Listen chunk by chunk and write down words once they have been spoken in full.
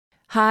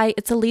Hi,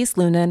 it's Elise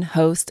Lunan,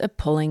 host of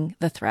Pulling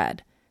the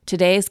Thread.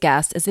 Today's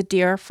guest is a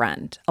dear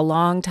friend, a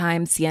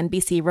longtime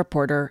CNBC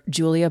reporter,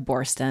 Julia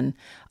Boorstin,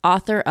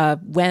 author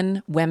of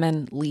When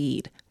Women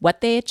Lead,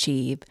 What They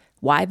Achieve,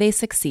 Why They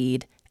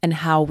Succeed, and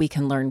How We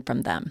Can Learn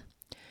from Them.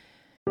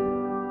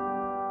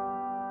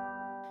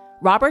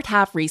 Robert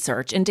Half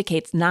research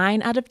indicates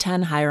 9 out of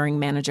 10 hiring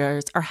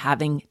managers are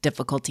having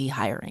difficulty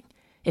hiring.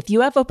 If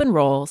you have open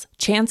roles,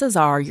 chances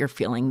are you're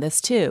feeling this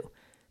too.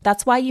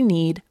 That's why you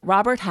need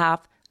Robert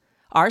Half.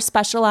 Our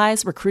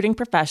specialized recruiting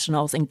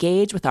professionals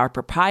engage with our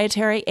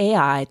proprietary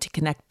AI to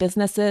connect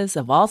businesses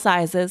of all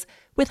sizes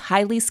with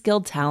highly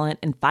skilled talent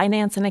in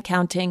finance and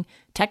accounting,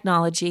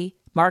 technology,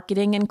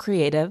 marketing and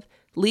creative,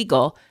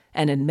 legal,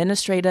 and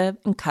administrative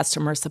and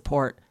customer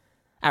support.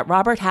 At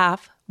Robert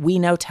Half, we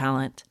know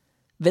talent.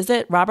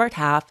 Visit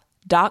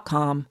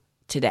roberthalf.com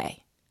today.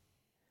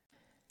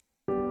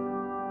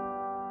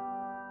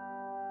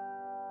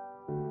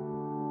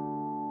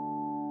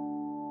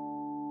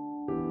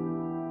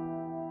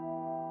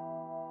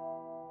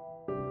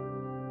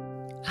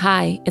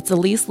 Hi, it's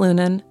Elise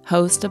Lunan,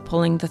 host of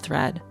Pulling the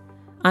Thread.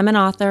 I'm an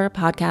author,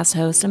 podcast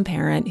host, and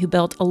parent who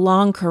built a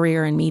long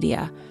career in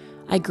media.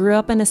 I grew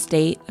up in a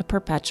state of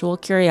perpetual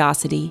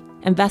curiosity,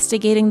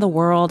 investigating the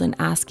world and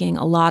asking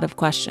a lot of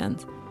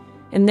questions.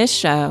 In this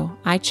show,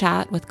 I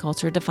chat with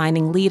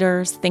culture-defining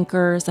leaders,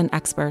 thinkers, and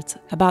experts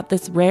about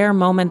this rare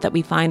moment that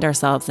we find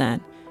ourselves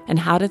in and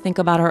how to think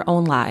about our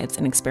own lives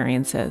and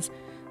experiences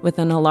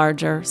within a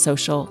larger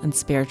social and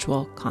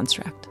spiritual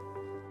construct.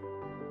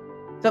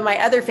 But my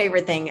other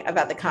favorite thing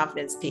about the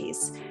confidence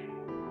piece,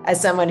 as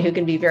someone who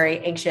can be very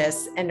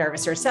anxious and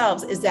nervous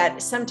herself, is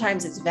that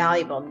sometimes it's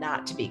valuable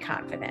not to be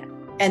confident.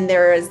 And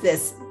there is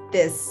this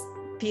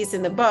piece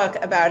in the book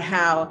about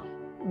how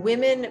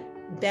women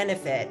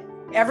benefit,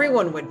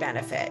 everyone would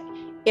benefit,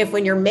 if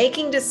when you're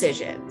making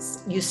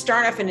decisions, you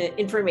start off in an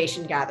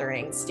information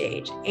gathering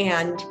stage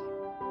and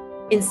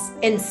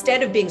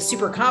instead of being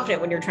super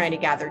confident when you're trying to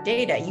gather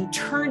data, you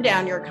turn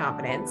down your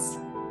confidence,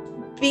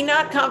 be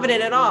not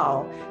confident at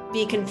all,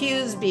 be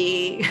confused,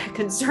 be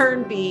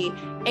concerned, be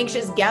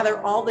anxious, gather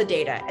all the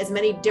data, as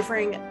many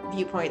differing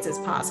viewpoints as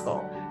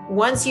possible.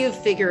 Once you've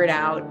figured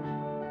out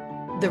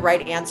the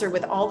right answer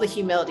with all the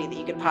humility that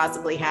you could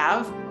possibly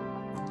have,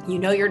 you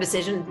know your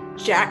decision,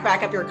 jack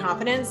back up your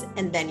confidence,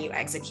 and then you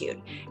execute.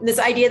 And this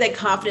idea that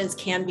confidence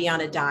can be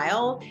on a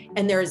dial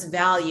and there's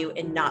value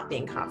in not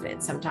being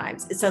confident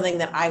sometimes is something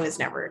that I was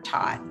never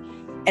taught.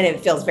 And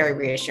it feels very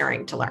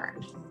reassuring to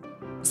learn.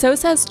 So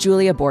says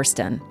Julia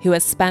Boorstin, who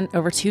has spent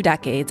over 2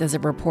 decades as a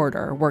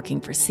reporter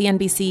working for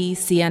CNBC,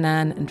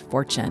 CNN, and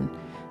Fortune.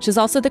 She's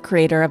also the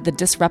creator of the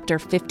Disruptor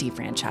 50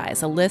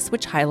 franchise, a list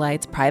which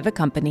highlights private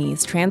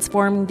companies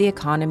transforming the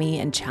economy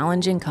and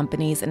challenging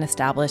companies in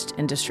established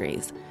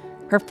industries.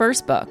 Her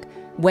first book,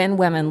 When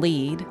Women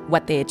Lead,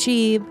 What They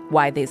Achieve,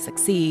 Why They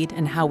Succeed,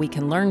 and How We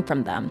Can Learn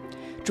from Them,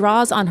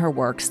 draws on her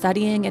work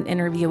studying and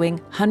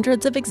interviewing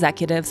hundreds of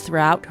executives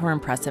throughout her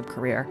impressive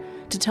career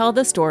to tell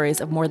the stories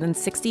of more than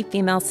 60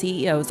 female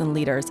CEOs and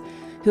leaders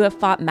who have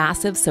fought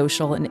massive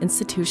social and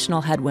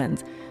institutional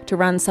headwinds to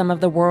run some of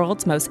the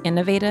world's most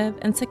innovative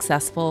and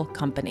successful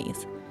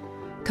companies.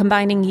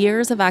 Combining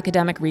years of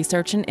academic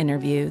research and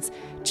interviews,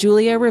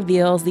 Julia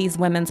reveals these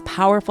women's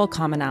powerful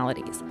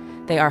commonalities.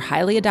 They are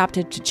highly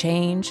adapted to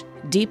change,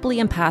 deeply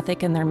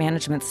empathic in their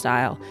management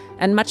style,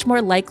 and much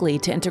more likely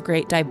to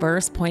integrate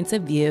diverse points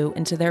of view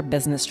into their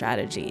business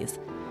strategies.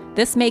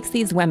 This makes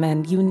these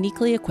women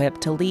uniquely equipped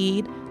to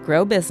lead,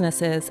 grow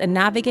businesses, and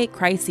navigate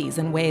crises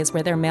in ways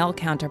where their male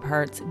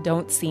counterparts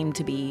don't seem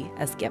to be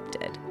as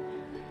gifted.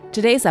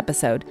 Today's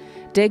episode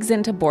digs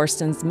into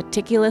Boorstin's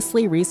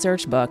meticulously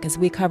researched book as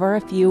we cover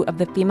a few of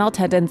the female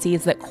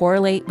tendencies that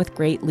correlate with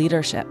great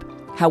leadership,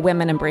 how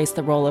women embrace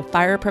the role of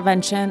fire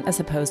prevention as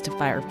opposed to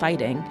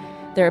firefighting,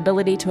 their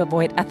ability to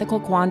avoid ethical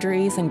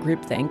quandaries and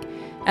groupthink,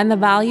 and the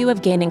value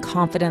of gaining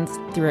confidence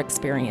through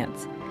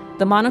experience.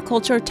 The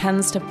monoculture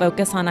tends to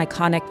focus on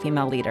iconic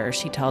female leaders,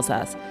 she tells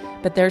us,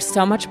 but there's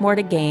so much more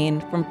to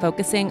gain from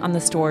focusing on the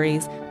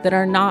stories that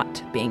are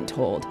not being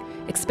told,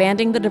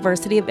 expanding the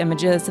diversity of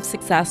images of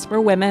success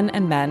for women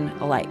and men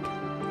alike.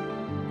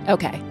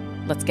 Okay,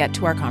 let's get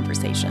to our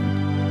conversation.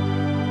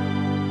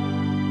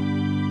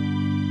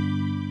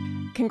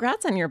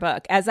 Congrats on your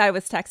book. As I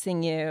was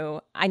texting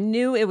you, I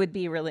knew it would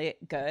be really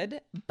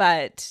good,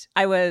 but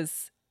I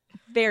was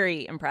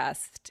very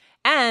impressed.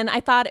 And I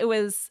thought it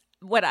was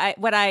what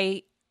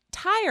I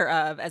tire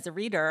of as a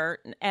reader,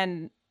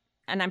 and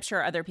I'm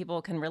sure other people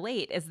can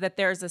relate, is that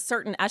there's a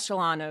certain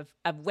echelon of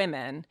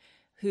women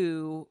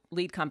who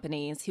lead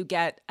companies who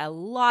get a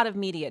lot of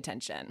media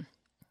attention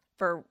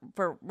for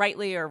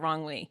rightly or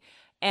wrongly.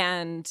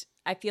 And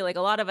I feel like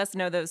a lot of us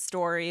know those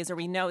stories, or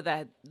we know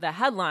that the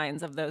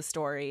headlines of those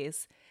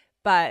stories,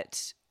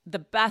 but the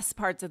best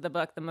parts of the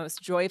book, the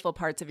most joyful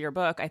parts of your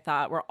book, I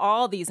thought, were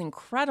all these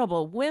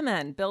incredible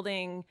women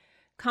building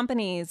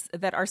companies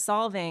that are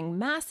solving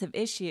massive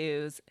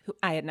issues.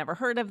 I had never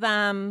heard of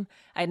them.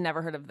 I had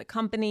never heard of the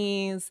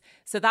companies.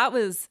 So that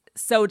was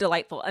so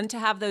delightful. And to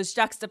have those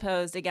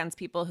juxtaposed against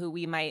people who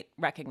we might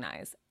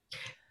recognize.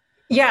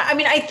 Yeah, I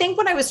mean, I think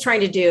what I was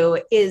trying to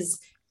do is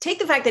take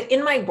the fact that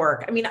in my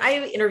work, I mean,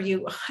 I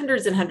interview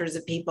hundreds and hundreds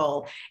of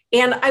people,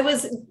 and I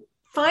was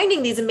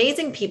finding these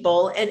amazing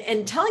people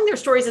and telling their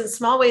stories in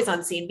small ways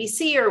on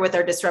CNBC or with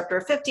our Disruptor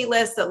 50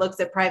 list that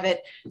looks at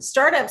private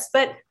startups.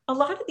 But a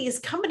lot of these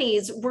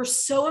companies were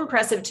so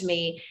impressive to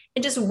me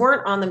and just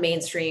weren't on the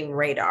mainstream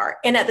radar.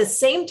 And at the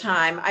same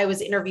time, I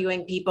was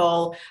interviewing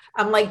people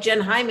like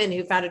Jen Hyman,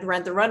 who founded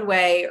Rent the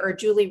Runway, or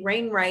Julie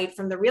Wainwright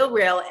from The Real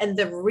Real. And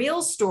the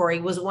real story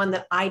was one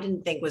that I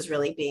didn't think was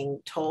really being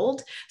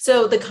told.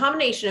 So the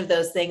combination of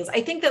those things,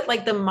 I think that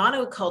like the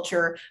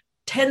monoculture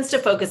tends to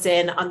focus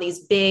in on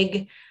these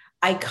big,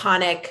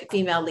 iconic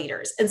female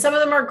leaders. And some of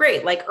them are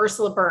great, like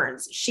Ursula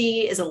Burns.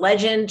 She is a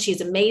legend.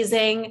 She's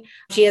amazing.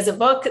 She has a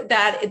book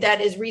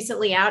that is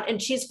recently out,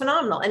 and she's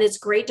phenomenal. And it's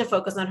great to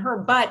focus on her.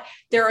 But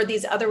there are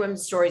these other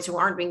women's stories who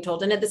aren't being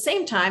told. And at the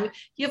same time,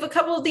 you have a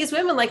couple of these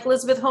women like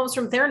Elizabeth Holmes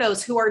from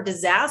Theranos who are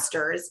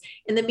disasters,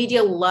 and the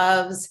media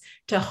loves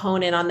to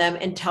hone in on them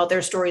and tell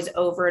their stories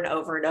over and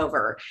over and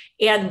over.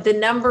 And the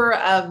number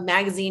of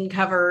magazine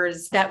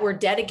covers that were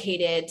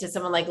dedicated to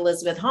someone like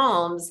Elizabeth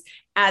Holmes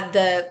at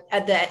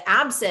the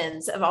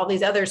absence of all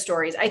these other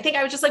stories, I think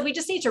I was just like, we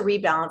just need to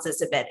rebalance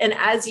this a bit. And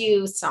as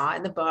you saw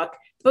in the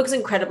book's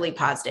incredibly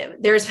positive.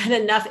 There's been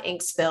enough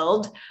ink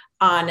spilled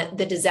on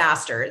the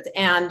disasters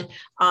and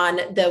on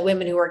the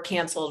women who were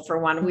canceled for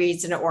one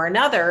reason or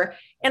another.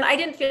 And I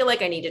didn't feel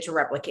like I needed to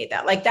replicate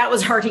that. Like that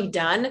was already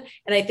done.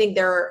 And I think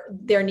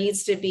there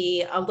needs to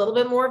be a little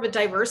bit more of a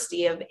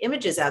diversity of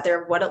images out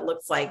there of what it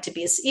looks like to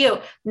be a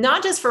CEO,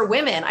 not just for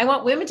women. I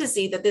want women to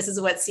see that this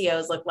is what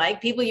CEOs look like,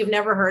 people you've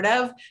never heard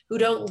of who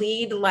don't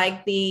lead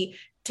like the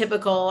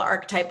typical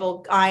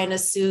archetypal guy in a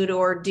suit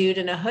or dude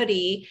in a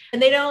hoodie,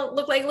 and they don't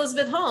look like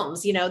Elizabeth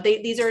Holmes. You know,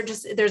 these are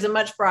just, there's a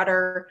much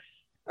broader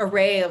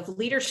array of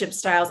leadership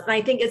styles. And I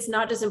think it's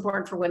not just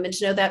important for women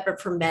to know that, but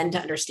for men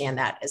to understand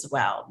that as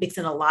well. Because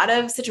in a lot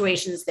of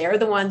situations, they're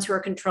the ones who are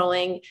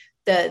controlling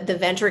the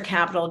venture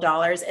capital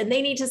dollars, and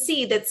they need to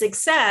see that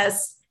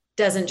success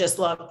doesn't just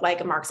look like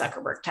a Mark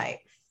Zuckerberg type.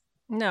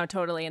 No,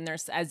 totally. And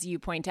there's, as you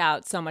point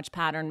out, so much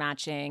pattern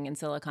matching in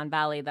Silicon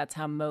Valley. That's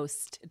how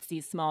it's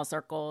these small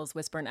circles,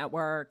 whisper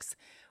networks,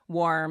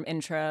 warm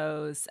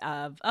intros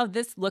of, oh,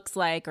 this looks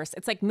like, or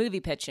it's like movie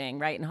pitching,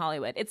 right? In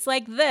Hollywood. It's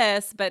like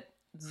this, but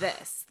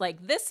this,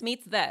 like this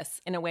meets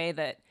this in a way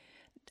that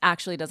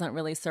actually doesn't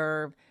really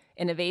serve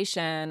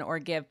innovation or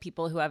give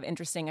people who have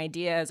interesting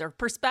ideas or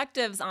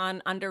perspectives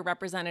on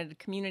underrepresented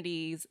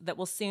communities that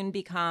will soon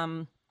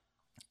become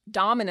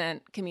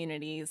dominant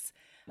communities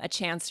a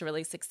chance to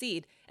really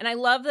succeed. And I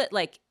love that,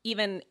 like,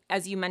 even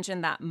as you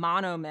mentioned that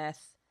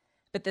monomyth,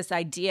 but this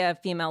idea of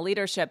female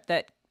leadership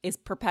that is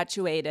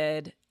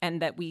perpetuated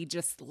and that we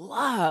just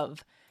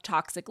love.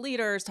 Toxic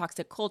leaders,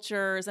 toxic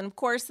cultures. And of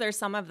course, there's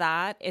some of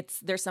that.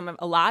 There's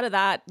a lot of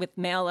that with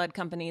male-led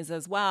companies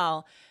as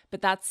well.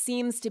 But that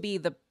seems to be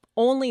the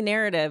only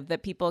narrative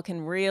that people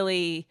can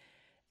really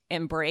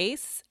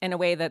embrace in a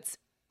way that's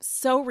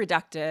so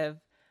reductive.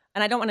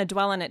 And I don't want to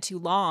dwell on it too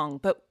long,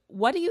 but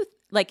what do you,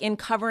 like in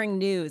covering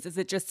news,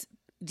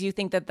 do you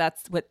think that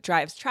that's what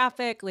drives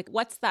traffic? Like,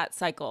 what's that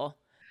cycle?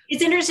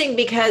 It's interesting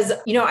because,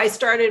 you know, I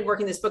started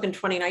working this book in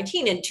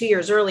 2019, and 2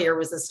 years earlier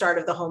was the start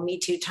of the whole Me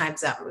Too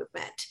Time's Up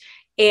movement.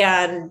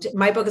 And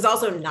my book is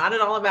also not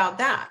at all about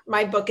that.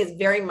 My book is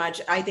very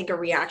much, I think, a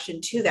reaction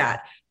to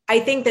that.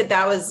 I think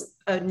that was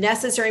a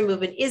necessary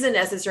movement, is a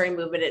necessary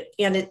movement,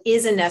 and it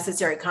is a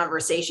necessary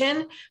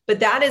conversation, but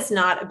that is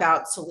not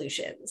about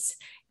solutions.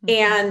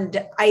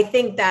 And I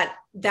think that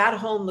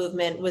whole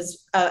movement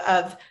was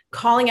of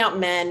calling out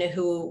men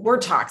who were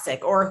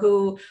toxic or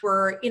who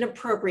were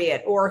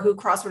inappropriate or who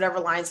crossed whatever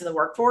lines in the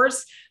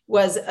workforce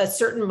was a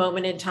certain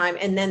moment in time.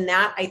 And then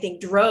that, I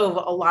think, drove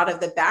a lot of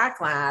the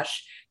backlash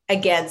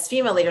against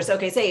female leaders.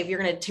 Okay, say if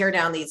you're going to tear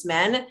down these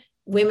men,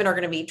 women are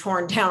going to be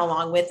torn down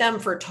along with them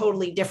for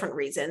totally different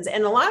reasons.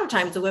 And a lot of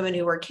times the women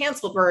who were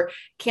canceled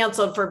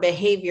for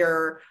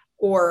behavior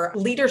or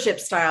leadership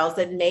styles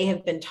that may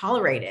have been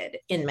tolerated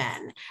in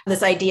men.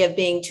 This idea of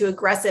being too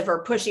aggressive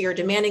or pushy or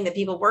demanding that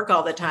people work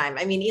all the time.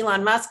 I mean,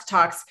 Elon Musk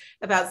talks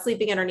about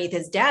sleeping underneath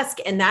his desk,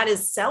 and that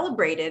is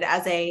celebrated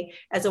as a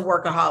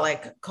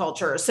workaholic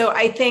culture. So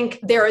I think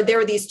there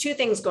are these two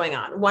things going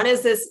on. One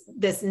is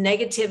this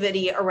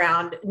negativity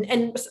around,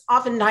 and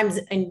oftentimes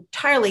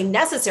entirely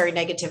necessary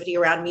negativity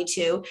around Me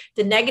Too,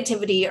 the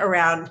negativity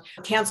around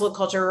cancel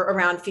culture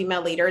around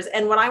female leaders.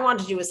 And what I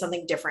wanted to do was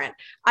something different.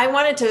 I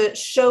wanted to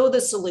show the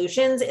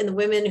solutions in the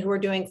women who are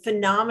doing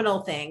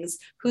phenomenal things,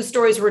 whose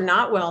stories were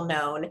not well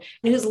known,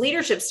 and whose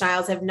leadership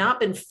styles have not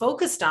been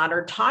focused on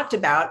or talked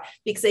about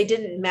because they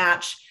didn't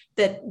match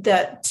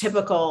the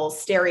typical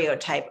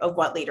stereotype of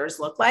what leaders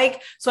look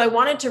like. So I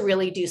wanted to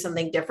really do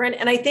something different.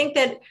 And I think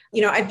that,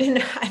 I've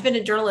been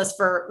a journalist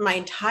for my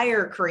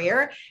entire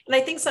career. And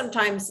I think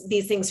sometimes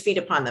these things feed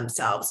upon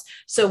themselves.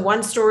 So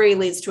one story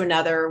leads to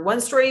another. One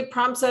story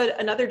prompts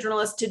another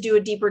journalist to do a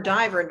deeper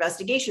dive or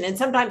investigation. And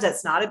sometimes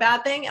that's not a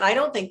bad thing. And I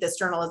don't think this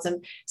journalism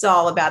is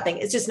all a bad thing.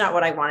 It's just not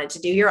what I wanted to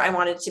do here. I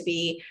wanted to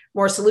be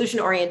more solution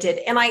oriented.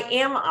 And I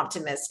am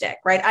optimistic,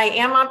 right? I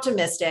am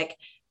optimistic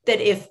that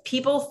if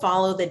people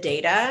follow the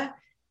data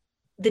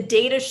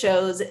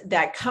shows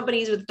that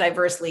companies with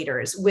diverse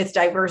leaders, with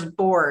diverse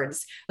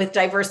boards, with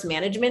diverse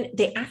management,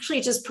 they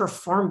actually just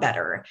perform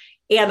better.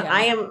 And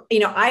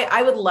yeah.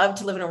 I would love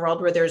to live in a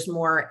world where there's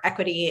more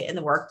equity in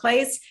the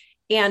workplace,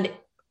 and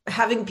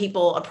having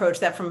people approach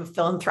that from a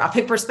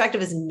philanthropic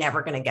perspective is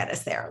never going to get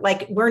us there.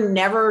 Like, we're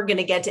never going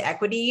to get to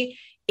equity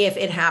if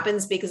it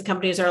happens because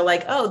companies are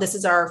like, oh, this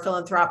is our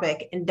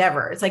philanthropic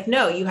endeavor. It's like,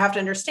 no, you have to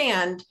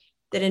understand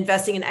that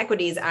investing in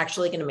equity is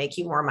actually going to make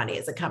you more money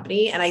as a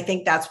company. And I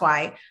think that's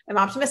why I'm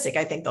optimistic.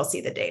 I think they'll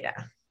see the data.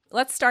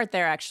 Let's start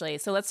there, actually.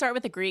 So let's start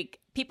with the Greek.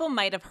 People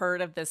might have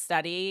heard of this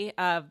study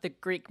of the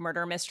Greek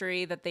murder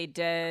mystery that they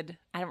did.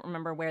 I don't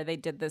remember where they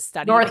did this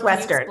study.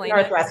 Northwestern.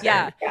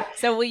 Yeah.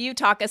 So will you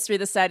talk us through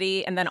the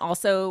study and then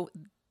also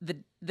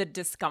the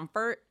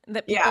discomfort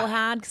that people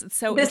had? Because it's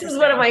so This is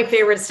one of my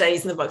favorite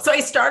studies in the book. So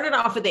I started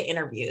off with the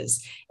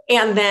interviews.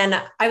 And then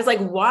I was like,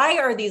 why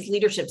are these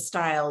leadership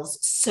styles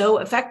so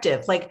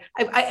effective? Like,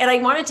 I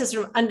wanted to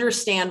sort of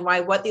understand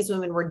what these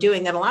women were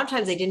doing, that a lot of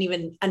times they didn't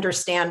even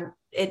understand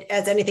it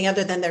as anything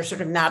other than their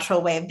sort of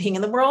natural way of being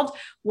in the world.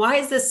 Why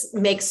does this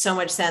make so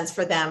much sense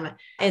for them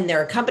in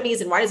their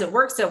companies? And why does it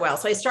work so well?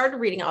 So I started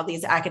reading all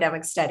these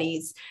academic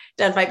studies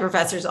done by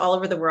professors all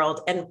over the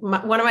world. And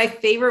one of my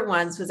favorite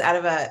ones was out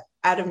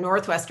of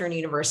Northwestern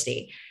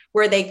University,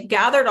 where they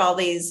gathered all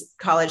these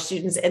college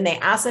students and they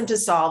asked them to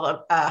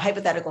solve a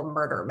hypothetical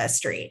murder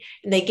mystery.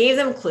 And they gave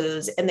them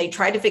clues and they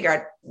tried to figure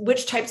out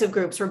which types of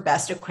groups were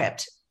best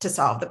equipped to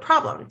solve the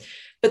problem.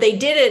 But they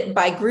did it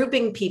by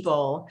grouping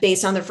people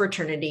based on their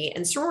fraternity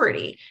and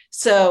sorority.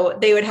 So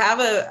they would have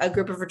a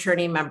group of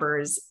fraternity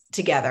members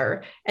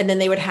together, and then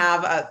they would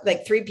have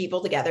like 3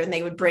 people together, and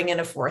they would bring in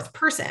a 4th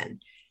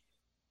person.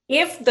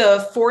 If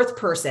the 4th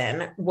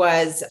person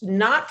was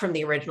not from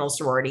the original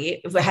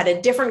sorority, had a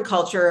different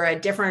culture, a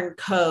different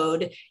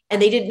code,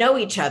 and they didn't know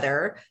each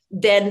other,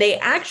 then they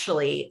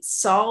actually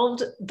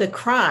solved the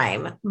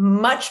crime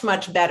much,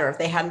 much better if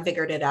they hadn't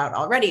figured it out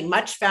already,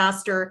 much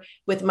faster,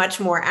 with much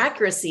more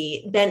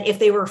accuracy than if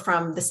they were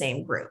from the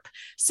same group.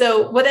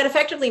 So what that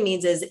effectively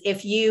means is,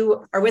 if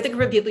you are with a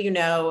group of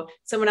people,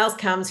 someone else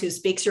comes who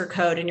speaks your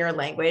code and your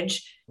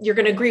language, you're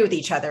going to agree with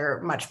each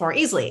other much more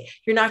easily.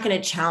 You're not going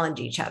to challenge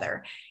each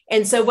other.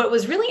 And so what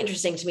was really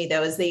interesting to me,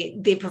 though, is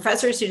the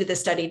professors who did the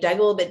study dug a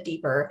little bit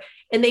deeper,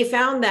 and they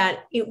found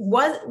that it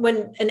was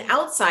when an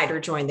outsider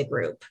joined the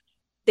group,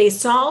 they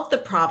solved the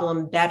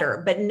problem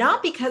better, but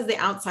not because the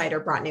outsider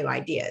brought new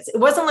ideas. It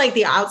wasn't like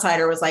the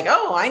outsider was like,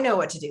 oh, I know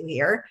what to do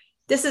here.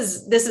 This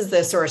is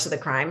the source of the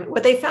crime.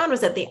 What they found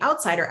was that the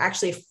outsider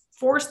actually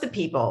forced the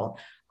people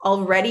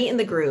already in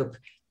the group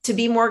to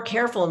be more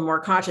careful and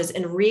more cautious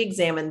and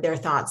re-examine their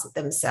thoughts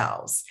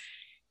themselves.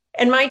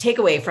 And my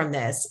takeaway from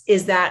this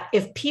is that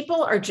if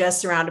people are just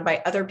surrounded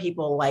by other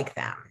people like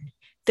them,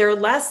 they're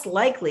less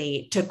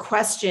likely to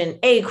question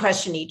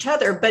each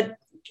other, but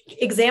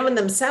examine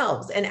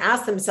themselves and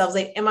ask themselves,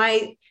 like, am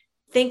I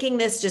thinking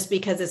this just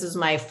because this is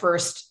my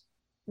first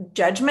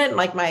judgment,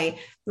 like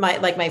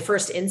my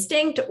first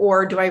instinct,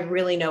 or do I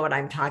really know what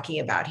I'm talking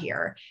about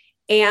here?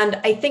 And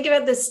I think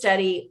about this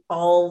study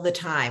all the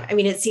time. I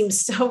mean, it seems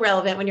so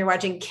relevant when you're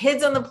watching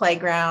kids on the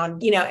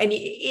playground, and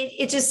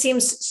it just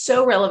seems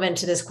so relevant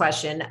to this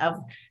question of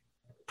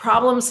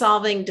problem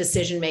solving,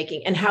 decision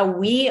making, and how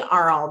we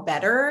are all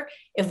better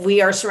if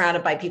we are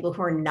surrounded by people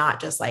who are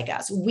not just like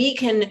us. We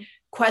can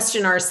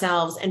question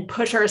ourselves and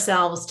push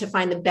ourselves to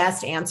find the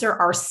best answer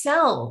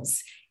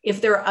ourselves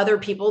if there are other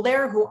people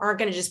there who aren't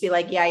going to just be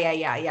like,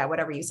 yeah,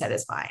 whatever you said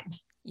is fine.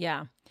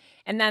 Yeah.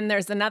 And then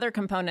there's another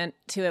component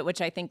to it,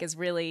 which I think is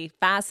really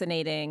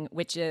fascinating,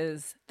 which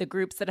is the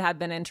groups that have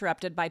been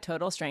interrupted by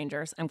total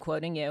strangers, I'm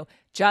quoting you,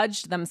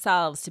 judged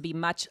themselves to be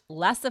much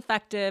less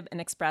effective and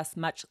expressed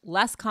much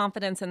less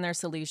confidence in their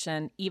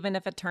solution, even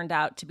if it turned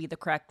out to be the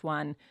correct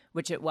one,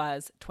 which it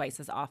was twice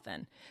as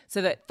often.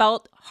 So that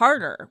felt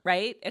harder,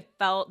 right? It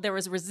felt there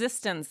was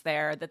resistance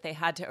there that they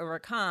had to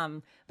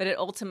overcome, but it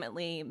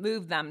ultimately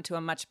moved them to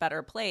a much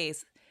better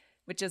place,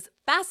 which is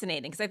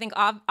fascinating because I think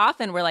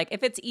often we're like,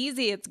 if it's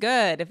easy, it's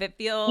good. If it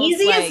feels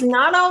easy is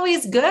not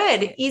always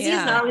good. Easy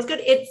is not always good.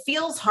 It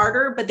feels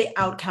harder, but the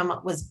outcome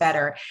was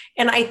better.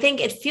 And I think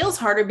it feels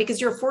harder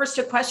because you're forced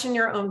to question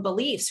your own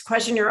beliefs,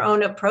 question your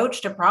own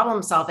approach to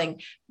problem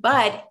solving.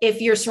 But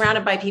if you're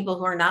surrounded by people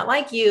who are not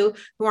like you,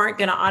 who aren't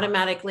going to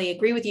automatically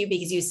agree with you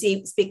because you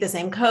speak the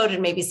same code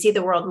and maybe see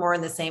the world more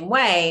in the same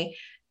way,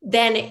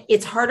 then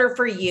it's harder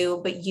for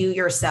you, but you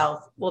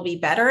yourself will be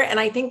better. And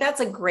I think that's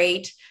a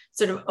great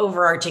sort of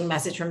overarching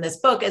message from this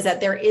book is that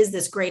there is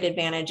this great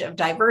advantage of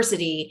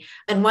diversity.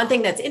 And one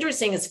thing that's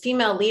interesting is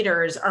female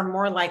leaders are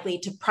more likely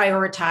to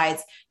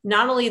prioritize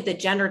not only the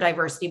gender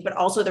diversity, but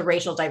also the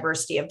racial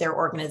diversity of their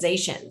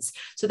organizations.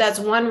 So that's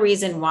one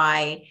reason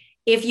why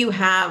if you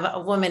have a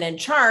woman in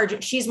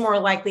charge, she's more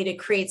likely to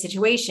create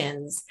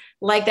situations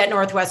like that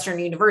Northwestern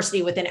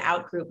University with an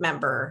out-group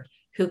member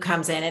who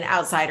comes in, an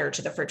outsider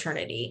to the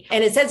fraternity.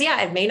 And it says,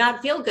 yeah, it may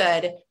not feel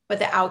good, but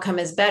the outcome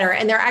is better.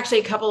 And there are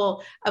actually a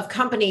couple of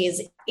companies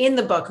in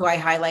the book who I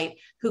highlight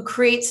who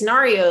create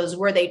scenarios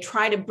where they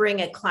try to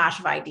bring a clash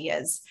of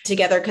ideas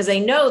together, because they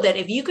know that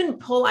if you can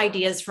pull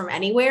ideas from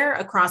anywhere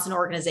across an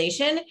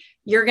organization,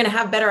 you're going to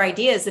have better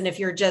ideas than if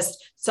you're just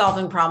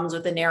solving problems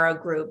with a narrow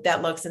group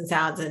that looks and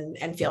sounds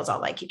and feels all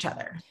like each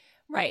other.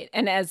 Right.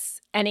 And as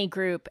any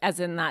group,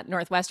 as in that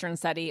Northwestern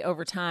study,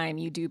 over time,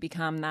 you do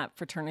become that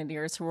fraternity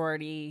or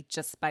sorority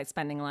just by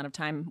spending a lot of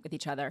time with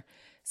each other.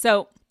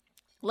 So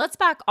let's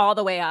back all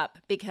the way up,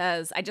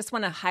 because I just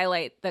want to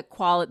highlight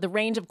the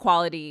range of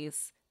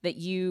qualities that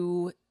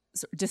you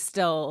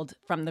distilled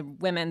from the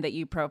women that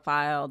you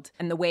profiled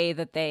and the way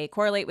that they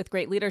correlate with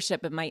great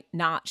leadership. It might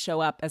not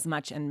show up as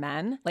much in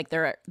men, like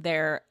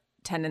their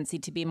tendency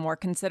to be more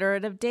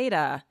considerate of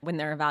data when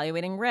they're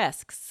evaluating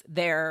risks.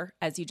 Their,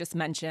 as you just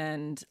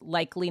mentioned,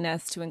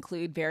 likeliness to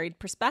include varied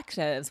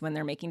perspectives when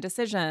they're making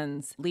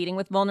decisions, leading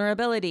with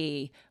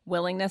vulnerability,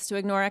 willingness to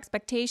ignore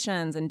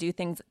expectations and do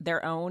things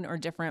their own or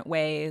different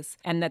ways,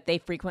 and that they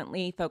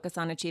frequently focus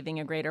on achieving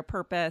a greater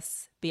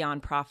purpose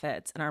beyond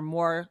profits and are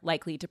more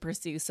likely to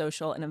pursue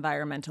social and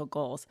environmental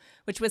goals,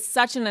 which was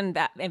such an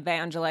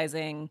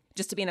evangelizing,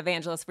 just to be an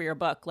evangelist for your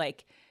book.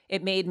 Like,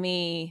 it made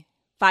me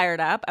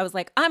fired up. I was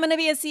like, I'm going to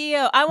be a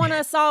CEO. I want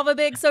to solve a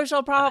big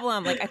social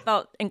problem. Like, I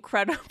felt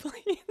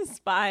incredibly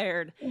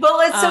inspired. Well,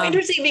 it's so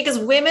interesting because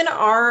women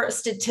are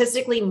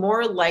statistically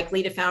more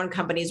likely to found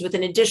companies with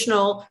an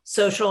additional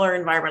social or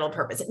environmental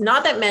purpose.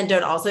 Not that men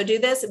don't also do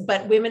this,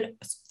 but women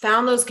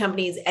found those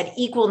companies at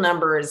equal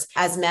numbers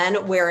as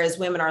men, whereas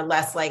women are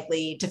less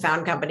likely to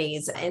found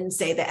companies in,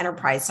 say, the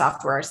enterprise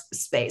software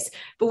space.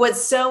 But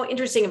what's so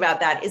interesting about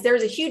that is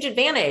there's a huge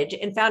advantage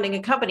in founding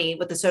a company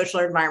with a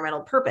social or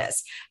environmental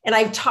purpose. And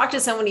I've talked to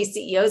so many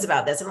CEOs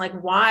about this. I'm like,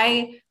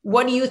 why?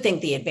 What do you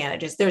think the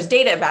advantage is? There's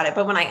data about it.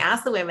 But when I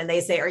ask the women,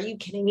 they say, are you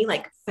kidding me?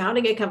 Like,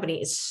 founding a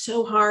company is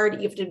so hard.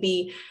 You have to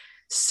be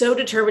so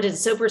determined and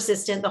so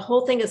persistent. The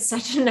whole thing is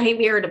such a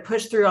nightmare to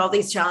push through all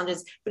these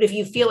challenges. But if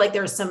you feel like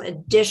there's some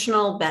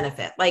additional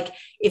benefit, like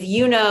if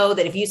you know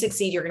that if you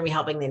succeed, you're going to be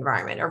helping the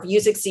environment, or if you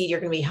succeed, you're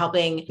going to be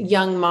helping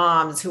young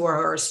moms who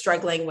are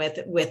struggling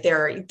with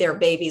their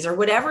babies, or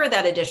whatever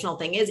that additional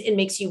thing is, it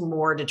makes you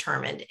more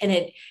determined, and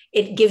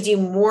it gives you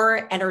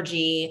more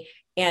energy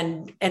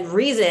and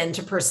reason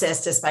to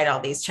persist despite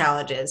all these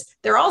challenges.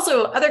 There are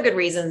also other good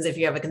reasons. If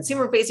you have a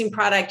consumer-facing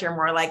product, you're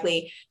more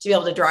likely to be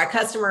able to draw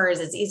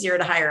customers. It's easier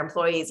to hire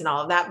employees and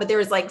all of that. But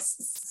there's like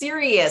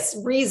serious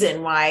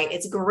reason why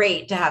it's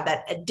great to have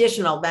that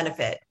additional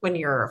benefit when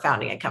you're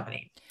founding a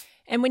company.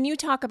 And when you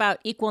talk about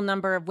equal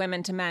number of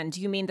women to men, do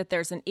you mean that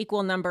there's an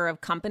equal number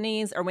of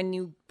companies, or when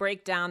you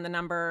break down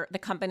the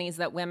companies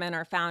that women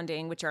are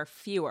founding, which are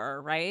fewer,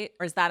 right?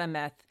 Or is that a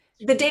myth?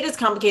 The data is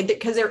complicated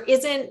because there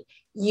isn't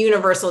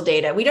universal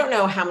data. We don't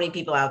know how many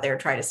people out there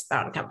try to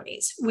found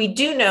companies. We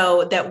do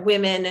know that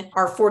women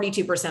are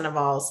 42% of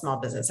all small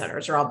business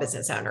owners, or all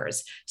business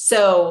owners.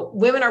 So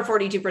women are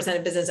 42%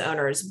 of business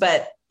owners,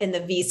 but in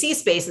the VC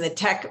space, in the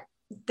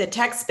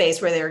tech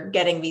space where they're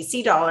getting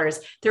VC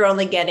dollars, they're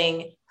only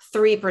getting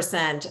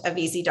 3% of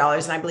VC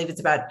dollars. And I believe it's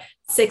about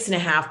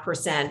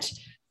 6.5%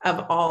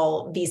 of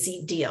all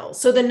VC deals.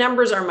 So the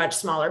numbers are much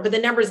smaller, but the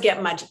numbers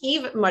get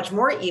much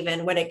more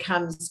even when it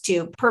comes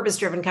to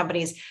purpose-driven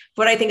companies.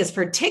 What I think is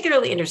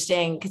particularly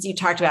interesting, because you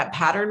talked about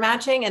pattern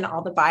matching and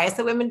all the bias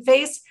that women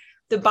face,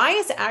 the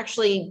bias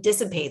actually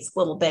dissipates a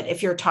little bit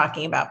if you're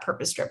talking about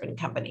purpose-driven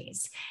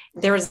companies.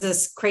 There was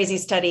this crazy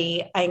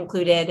study I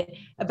included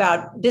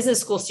about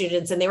business school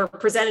students, and they were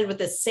presented with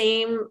the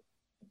same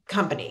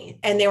company,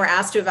 and they were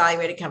asked to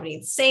evaluate a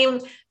company, same,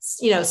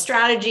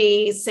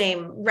 strategy,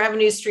 same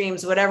revenue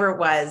streams, whatever it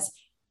was.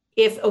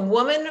 If a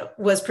woman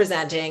was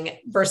presenting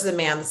versus a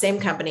man, the same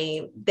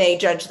company, they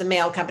judged the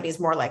male company is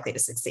more likely to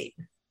succeed.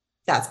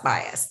 That's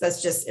bias.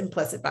 That's just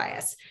implicit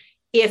bias.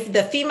 If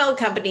the female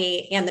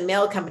company and the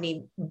male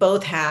company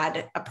both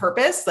had a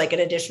purpose, like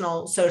an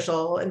additional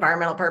social,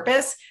 environmental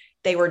purpose,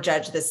 they were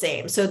judged the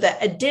same. So the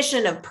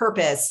addition of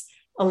purpose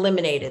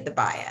eliminated the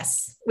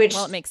bias, which...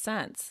 Well, it makes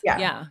sense.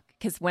 Yeah.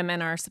 Because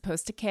women are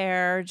supposed to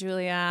care,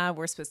 Julia.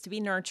 We're supposed to be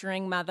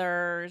nurturing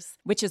mothers,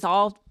 which is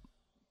all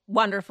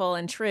wonderful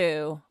and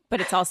true,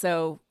 but it's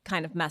also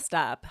kind of messed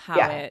up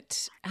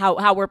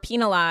how we're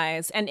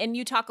penalized. And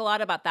you talk a lot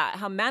about that,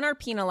 how men are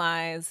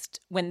penalized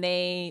when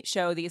they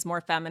show these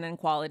more feminine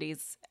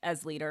qualities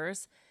as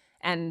leaders.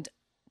 And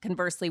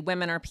conversely,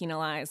 women are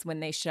penalized when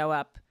they show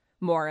up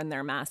more in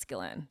their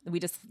masculine. We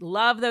just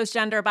love those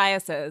gender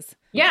biases.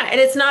 Yeah. And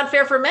it's not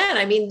fair for men.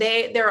 I mean,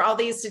 there are all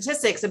these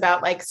statistics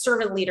about like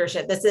servant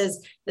leadership. This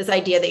is this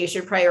idea that you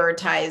should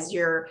prioritize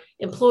your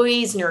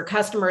employees and your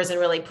customers and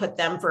really put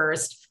them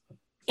first.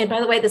 And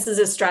by the way, this is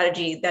a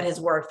strategy that has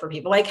worked for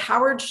people like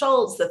Howard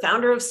Schultz, the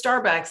founder of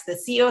Starbucks, the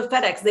CEO of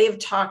FedEx. They've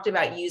talked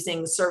about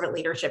using servant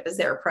leadership as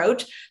their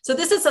approach. So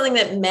this is something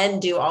that men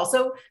do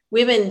also.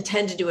 Women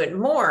tend to do it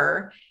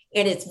more,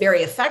 and it's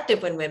very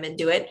effective when women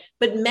do it,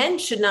 but men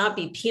should not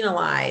be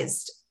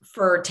penalized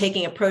for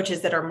taking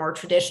approaches that are more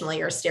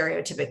traditionally or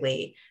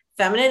stereotypically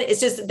feminine. It's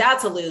just,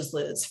 that's a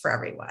lose-lose for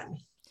everyone.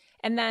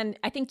 And then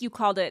I think you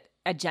called it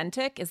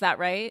agentic. Is that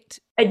right?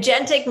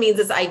 Agentic means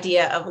this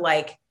idea of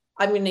like,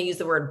 I'm going to use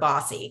the word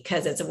bossy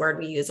because it's a word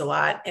we use a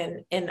lot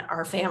in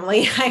our family.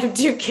 I have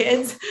 2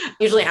 kids.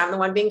 Usually I'm the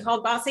one being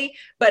called bossy,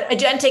 but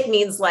agentic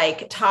means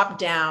like top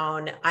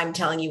down, I'm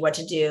telling you what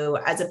to do,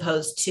 as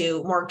opposed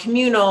to more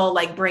communal,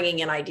 like bringing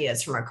in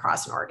ideas from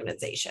across an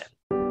organization.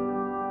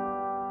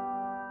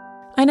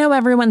 I know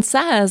everyone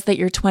says that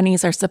your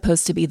 20s are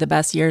supposed to be the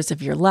best years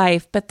of your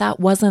life, but that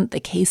wasn't the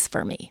case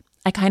for me.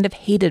 I kind of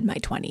hated my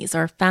 20s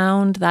or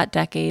found that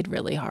decade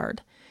really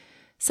hard.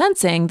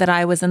 Sensing that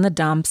I was in the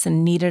dumps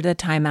and needed a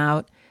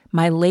timeout,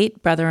 my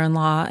late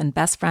brother-in-law and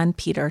best friend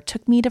Peter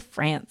took me to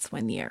France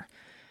one year.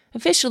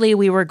 Officially,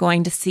 we were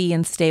going to see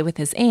and stay with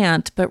his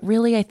aunt, but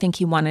really I think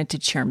he wanted to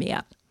cheer me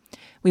up.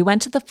 We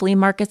went to the flea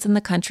markets in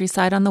the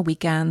countryside on the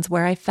weekends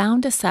where I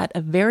found a set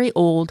of very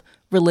old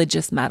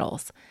religious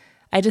medals.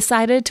 I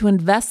decided to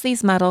invest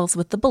these medals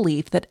with the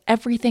belief that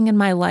everything in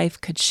my life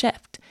could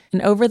shift,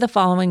 and over the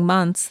following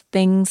months,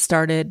 things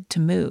started to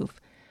move.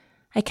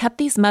 I kept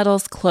these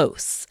medals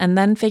close and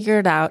then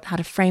figured out how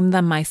to frame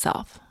them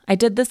myself. I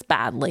did this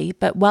badly,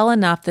 but well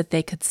enough that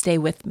they could stay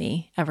with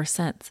me ever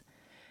since.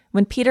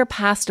 When Peter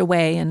passed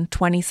away in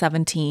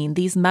 2017,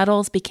 these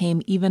medals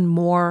became even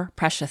more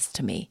precious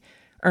to me,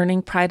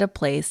 earning pride of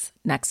place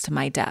next to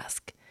my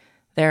desk.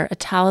 They're a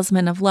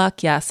talisman of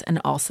luck, yes, and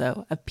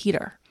also of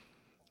Peter.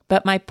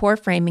 But my poor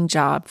framing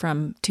job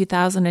from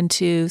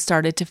 2002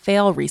 started to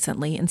fail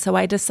recently, and so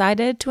I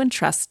decided to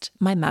entrust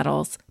my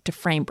medals to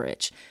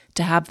FrameBridge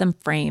to have them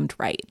framed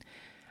right.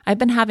 I've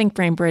been having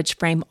FrameBridge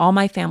frame all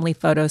my family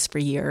photos for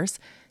years.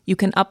 You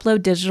can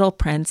upload digital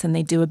prints, and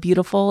they do a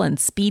beautiful and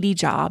speedy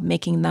job,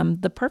 making them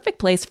the perfect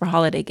place for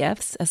holiday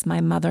gifts, as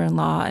my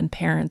mother-in-law and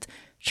parents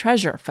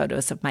treasure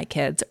photos of my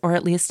kids, or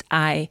at least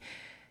I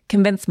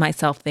convince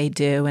myself they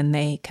do, and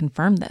they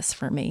confirm this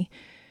for me.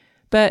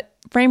 But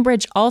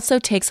FrameBridge also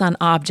takes on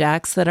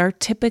objects that are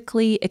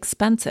typically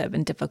expensive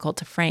and difficult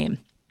to frame.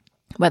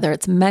 Whether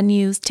it's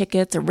menus,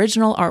 tickets,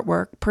 original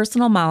artwork,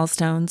 personal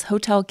milestones,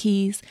 hotel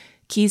keys,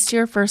 keys to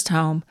your first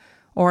home,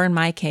 or in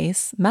my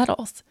case,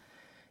 medals.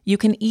 You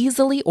can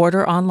easily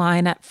order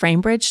online at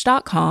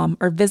framebridge.com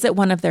or visit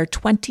one of their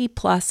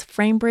 20-plus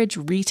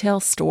FrameBridge retail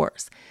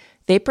stores.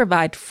 They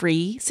provide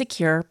free,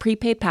 secure,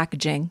 prepaid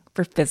packaging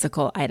for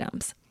physical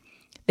items.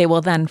 They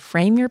will then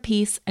frame your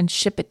piece and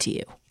ship it to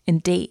you in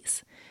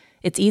days.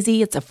 It's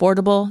easy, it's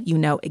affordable, you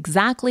know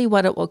exactly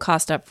what it will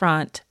cost up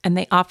front, and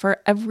they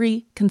offer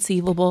every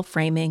conceivable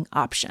framing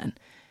option.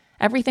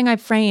 Everything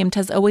I've framed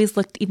has always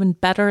looked even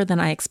better than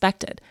I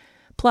expected.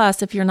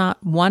 Plus, if you're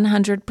not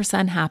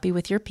 100% happy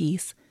with your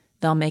piece,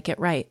 they'll make it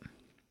right.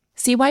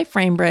 See why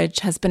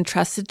FrameBridge has been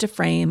trusted to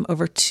frame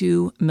over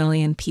 2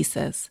 million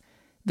pieces.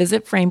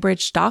 Visit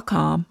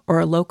framebridge.com or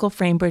a local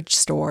FrameBridge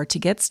store to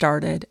get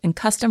started and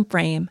custom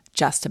frame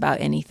just about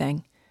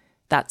anything.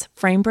 That's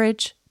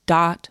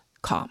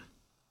framebridge.com.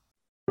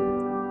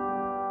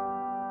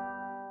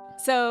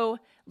 So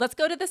let's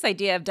go to this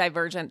idea of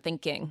divergent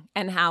thinking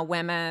and how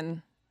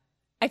women,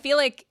 I feel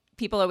like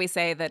people always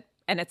say that,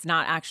 and it's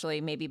not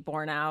actually maybe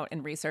borne out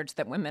in research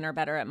that women are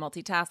better at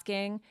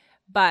multitasking,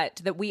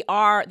 but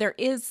that there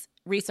is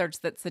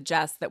research that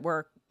suggests that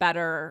we're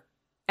better,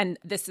 and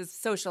this is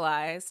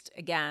socialized,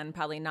 again,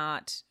 probably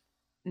not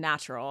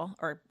natural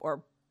or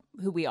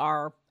who we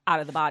are out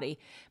of the body,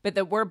 but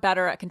that we're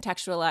better at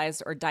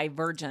contextualized or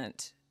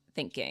divergent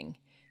thinking.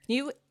 Can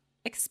you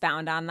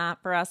expound on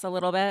that for us a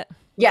little bit?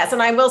 Yes.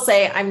 And I will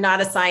say, I'm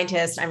not a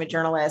scientist. I'm a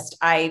journalist.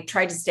 I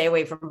try to stay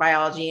away from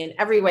biology in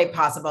every way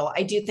possible.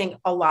 I do think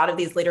a lot of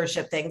these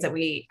leadership things that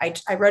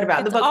I wrote about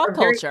in the book all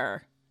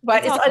culture.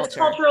 But it's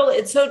cultural,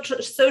 it's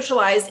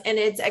socialized, and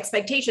it's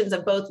expectations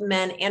of both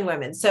men and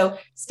women. So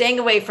staying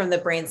away from the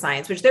brain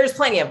science, which there's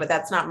plenty of, but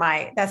that's not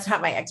my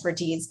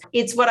expertise.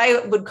 It's what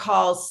I would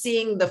call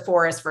seeing the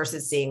forest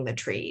versus seeing the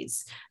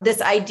trees.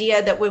 This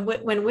idea that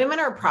when women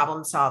are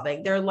problem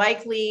solving, they're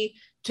likely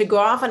to go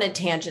off on a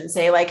tangent and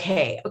say like,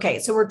 hey, okay,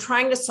 so we're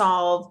trying to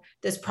solve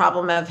this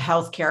problem of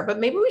healthcare, but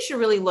maybe we should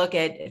really look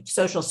at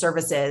social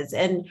services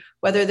and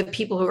whether the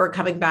people who are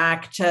coming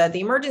back to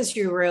the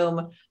emergency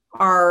room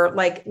are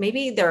like,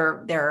 maybe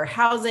their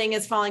housing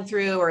is falling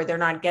through or they're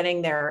not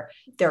getting their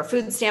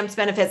food stamps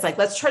benefits. Like,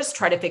 let's just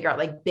try to figure out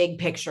like big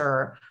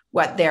picture,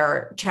 what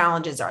their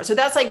challenges are. So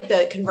that's like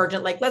the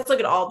convergent, like, let's look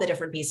at all the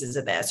different pieces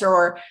of this,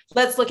 or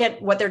let's look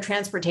at what their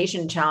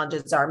transportation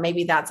challenges are.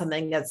 Maybe that's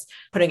something that's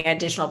putting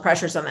additional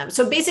pressures on them.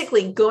 So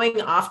basically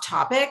going off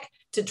topic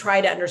to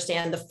try to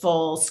understand the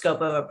full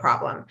scope of a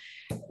problem.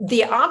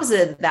 The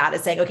opposite of that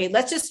is saying, okay,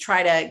 let's just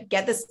try to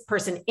get this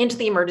person into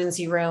the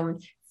emergency room,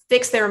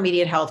 fix their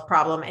immediate health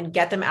problem, and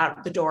get them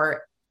out the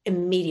door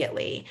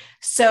immediately.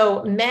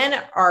 So men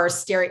are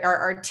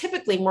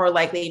typically more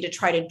likely to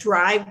try to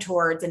drive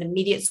towards an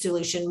immediate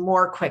solution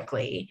more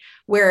quickly,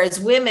 whereas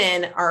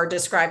women are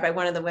described by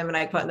one of the women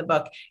I put in the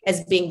book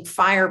as being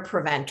fire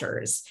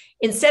preventers.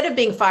 Instead of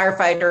being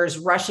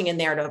firefighters rushing in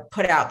there to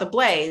put out the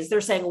blaze,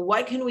 they're saying,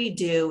 what can we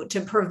do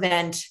to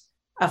prevent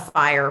a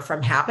fire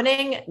from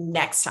happening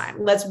next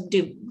time? Let's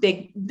do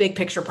big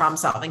picture problem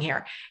solving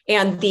here.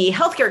 And the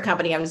healthcare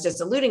company I was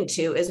just alluding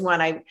to is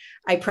one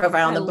I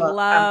profile in the book. I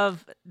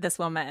love this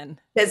woman.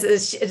 It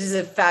is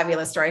a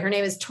fabulous story. Her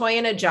name is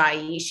Toyin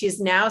Ajayi.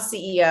 She's now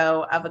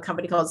CEO of a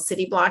company called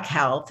City Block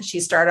Health. She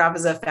started off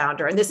as a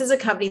founder. And this is a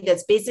company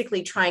that's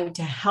basically trying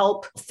to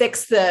help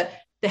fix the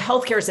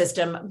healthcare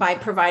system by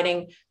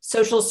providing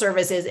social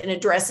services and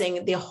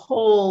addressing the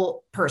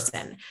whole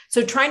person.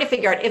 So trying to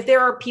figure out if there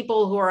are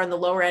people who are on the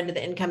lower end of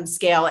the income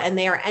scale and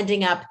they are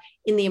ending up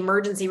in the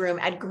emergency room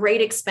at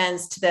great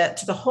expense to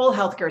the whole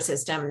healthcare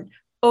system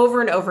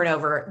over and over and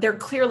over, they're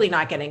clearly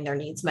not getting their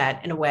needs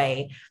met in a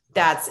way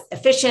that's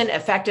efficient,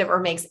 effective, or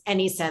makes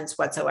any sense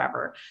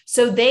whatsoever.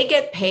 So they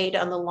get paid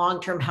on the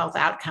long-term health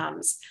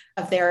outcomes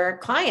of their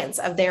clients,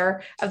 of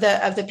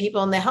the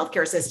people in the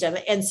healthcare system.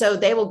 And so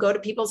they will go to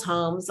people's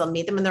homes, they'll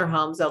meet them in their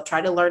homes, they'll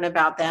try to learn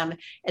about them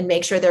and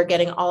make sure they're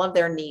getting all of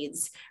their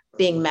needs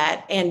being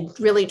met, and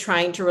really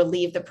trying to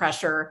relieve the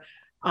pressure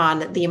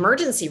on the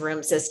emergency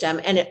room system.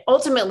 And it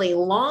ultimately,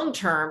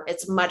 long-term,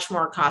 it's much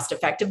more cost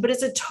effective, but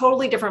it's a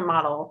totally different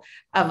model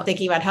of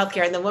thinking about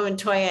healthcare. And the woman,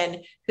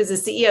 Toyin, who's the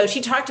CEO, she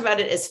talked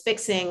about it as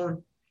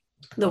fixing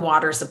the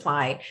water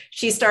supply.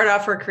 She started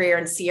off her career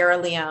in Sierra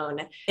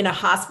Leone in a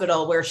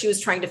hospital where she was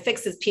trying to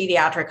fix this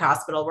pediatric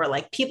hospital where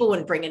like people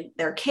wouldn't bring in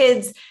their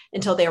kids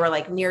until they were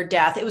like near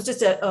death. It was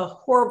just a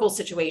horrible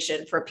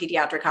situation for a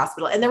pediatric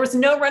hospital. And there was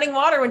no running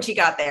water when she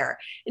got there.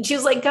 And she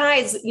was like,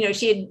 guys,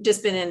 she had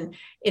just been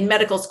in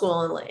medical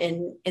school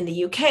in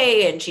the UK,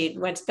 and she'd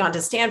gone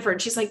to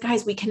Stanford. She's like,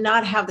 guys, we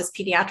cannot have this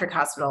pediatric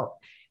hospital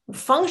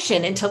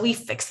function until we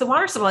fix the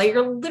water supply.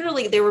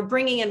 They were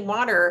bringing in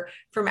water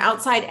from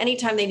outside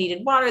anytime they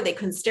needed water. They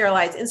couldn't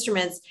sterilize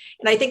instruments.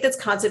 And I think this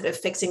concept of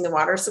fixing the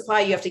water supply,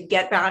 you have to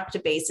get back to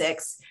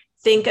basics,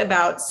 think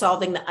about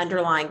solving the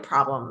underlying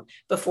problem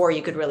before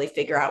you could really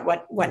figure out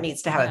what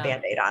needs to have a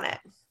Band-Aid on it.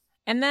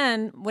 And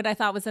then what I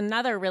thought was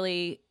another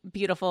really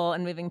beautiful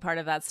and moving part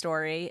of that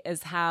story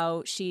is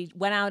how she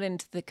went out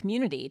into the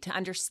community to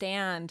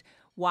understand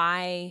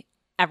why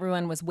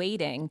everyone was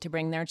waiting to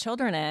bring their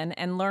children in,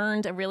 and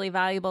learned a really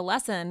valuable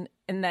lesson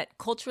in that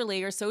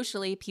culturally or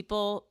socially,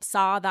 people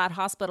saw that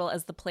hospital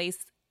as the place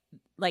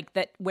like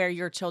that where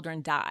your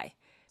children die,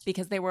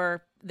 because they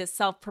were this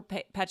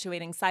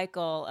self-perpetuating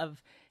cycle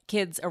of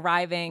kids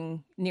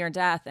arriving near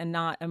death and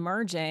not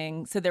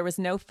emerging. So there was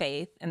no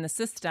faith in the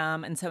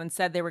system. And so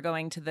instead they were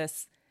going to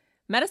this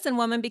medicine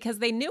woman because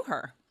they knew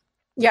her.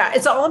 Yeah,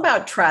 it's all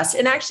about trust.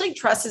 And actually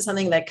trust is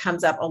something that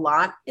comes up a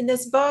lot in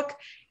this book.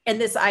 And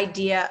this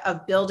idea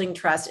of building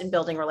trust and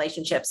building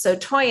relationships. So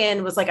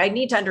Toyin was like, I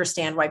need to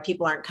understand why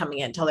people aren't coming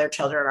in until their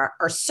children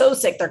are so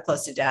sick, they're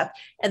close to death.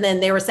 And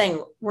then they were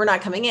saying, we're not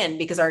coming in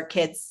because our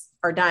kids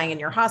are dying in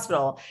your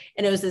hospital.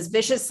 And it was this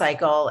vicious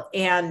cycle.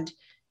 And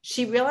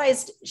she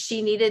realized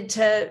she needed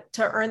to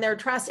earn their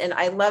trust. And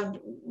I loved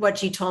what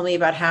she told me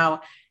about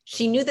how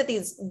she knew that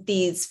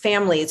these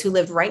families who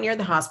lived right near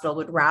the hospital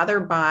would rather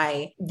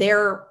buy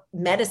their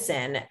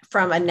medicine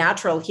from a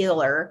natural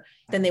healer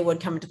than they would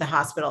come to the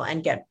hospital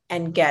and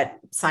get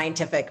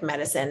scientific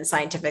medicine,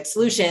 scientific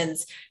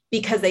solutions,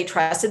 because they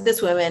trusted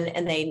this woman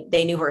and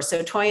they knew her.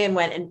 So Toyin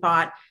went and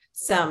bought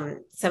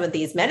some of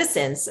these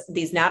medicines,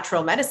 these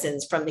natural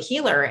medicines from the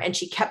healer, and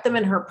she kept them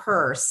in her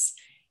purse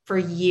for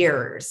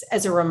years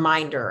as a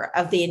reminder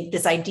of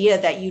this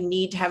idea that you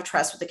need to have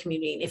trust with the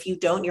community. And if you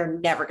don't, you're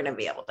never going to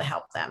be able to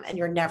help them, and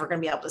you're never going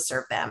to be able to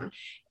serve them.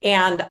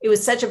 And it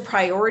was such a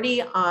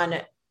priority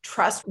on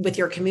trust with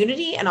your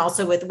community, and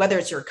also with whether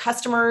it's your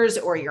customers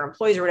or your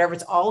employees or whatever,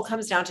 it all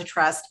comes down to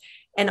trust.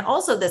 And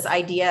also this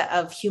idea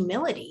of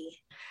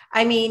humility.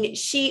 I mean,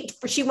 she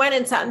went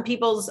and sat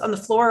on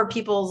the floor of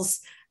people's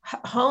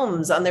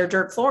homes on their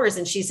dirt floors.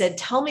 And she said,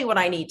 tell me what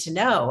I need to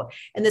know.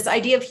 And this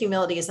idea of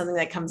humility is something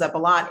that comes up a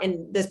lot.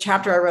 In this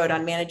chapter I wrote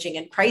on managing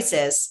in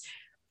crisis,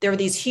 there were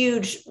these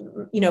huge,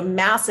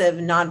 massive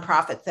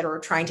nonprofits that were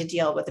trying to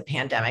deal with the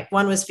pandemic.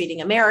 One was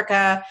Feeding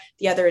America.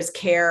 The other is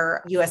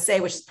Care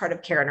USA, which is part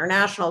of Care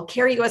International.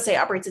 Care USA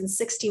operates in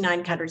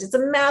 69 countries. It's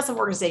a massive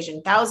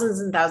organization, thousands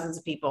and thousands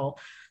of people.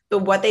 But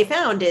what they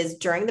found is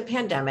during the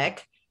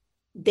pandemic,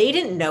 they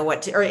didn't know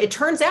it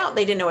turns out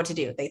they didn't know what to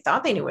do. They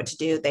thought they knew what to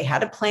do. They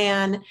had a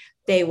plan.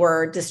 They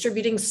were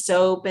distributing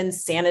soap and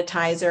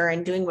sanitizer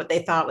and doing what they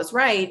thought was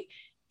right.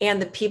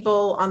 And the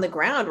people on the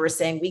ground were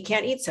saying, we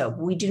can't eat soap.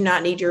 We do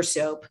not need your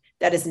soap.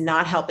 That is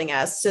not helping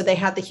us. So they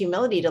had the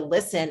humility to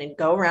listen and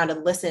go around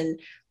and listen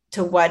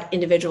to what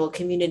individual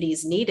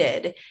communities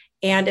needed.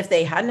 And if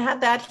they hadn't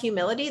had that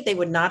humility, they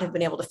would not have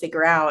been able to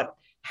figure out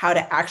how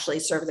to actually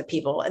serve the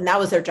people. And that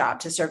was their job,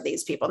 to serve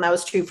these people. And that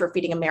was true for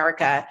Feeding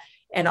America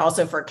and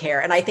also for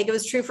CARE. And I think it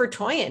was true for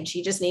Toyin.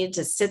 She just needed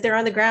to sit there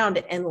on the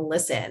ground and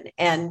listen.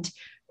 And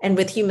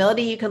with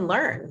humility, you can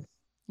learn.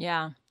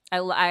 Yeah.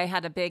 I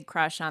had a big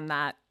crush on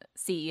that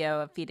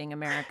CEO of Feeding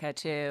America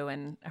too,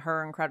 and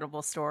her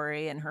incredible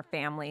story, and her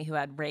family who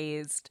had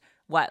raised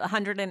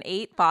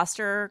 108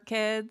 foster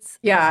kids.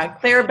 Yeah,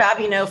 Claire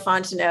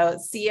Babineaux-Fontenot,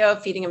 CEO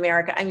of Feeding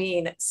America. I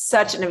mean,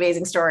 such an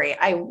amazing story.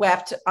 I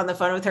wept on the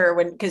phone with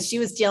her because she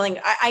was dealing.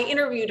 I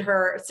interviewed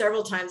her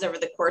several times over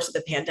the course of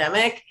the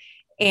pandemic,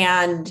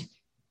 and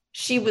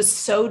she was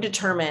so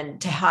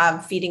determined to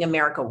have Feeding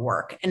America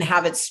work and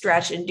have it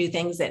stretch and do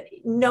things that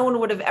no one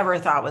would have ever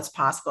thought was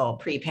possible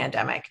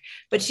pre-pandemic.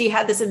 But she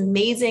had this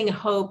amazing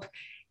hope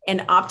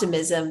and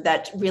optimism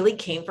that really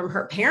came from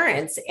her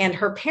parents. And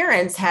her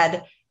parents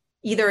had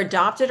either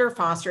adopted or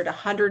fostered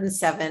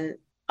 107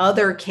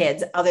 other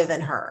kids other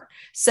than her.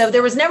 So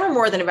there was never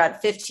more than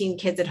about 15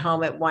 kids at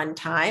home at one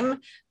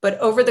time. But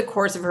over the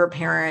course of her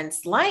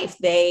parents' life,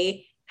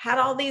 they had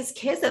all these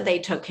kids that they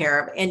took care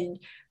of. And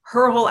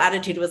her whole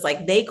attitude was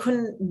like, they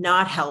couldn't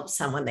not help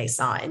someone they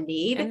saw in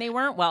need. And they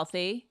weren't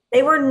wealthy.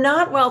 They were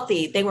not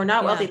wealthy. They were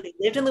not wealthy. They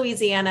lived in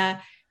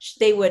Louisiana.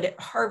 They would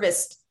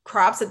harvest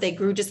crops that they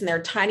grew just in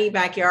their tiny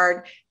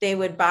backyard. They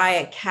would buy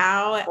a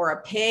cow or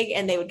a pig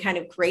and they would kind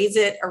of graze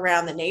it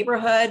around the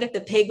neighborhood.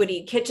 The pig would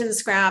eat kitchen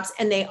scraps,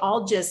 and they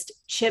all just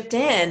chipped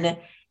in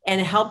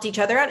and helped each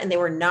other out. And they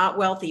were not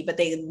wealthy, but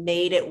they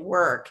made it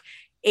work.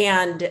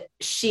 And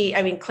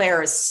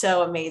Claire is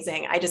so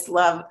amazing. I just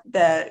love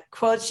the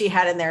quotes she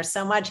had in there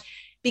so much,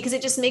 because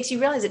it just makes you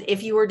realize that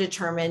if you were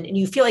determined and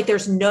you feel like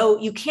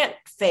you can't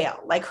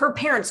fail. Like, her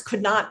parents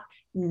could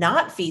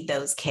not feed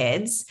those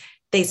kids.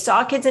 They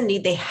saw kids in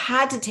need. They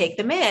had to take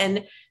them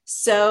in.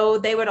 So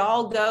they would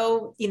all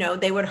go,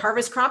 they would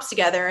harvest crops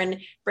together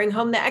and bring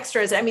home the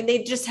extras. I mean,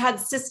 they just had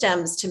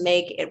systems to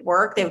make it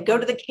work. They would go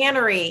to the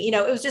cannery,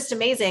 it was just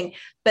amazing.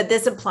 But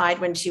this applied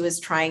when she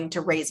was trying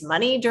to raise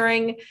money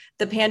during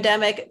the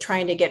pandemic,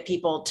 trying to get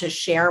people to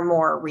share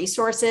more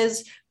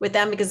resources with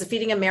them, because the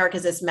Feeding America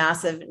is this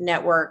massive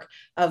network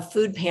of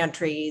food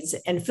pantries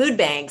and food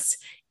banks.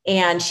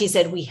 And she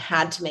said, we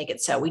had to make it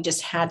so. We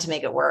just had to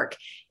make it work.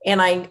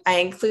 And I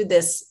include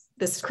this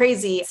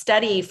crazy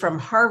study from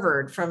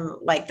Harvard from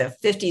like the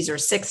 50s or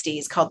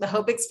 60s called the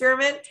Hope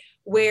Experiment,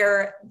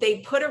 where they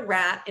put a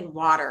rat in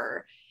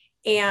water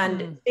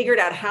and figured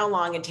out how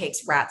long it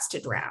takes rats to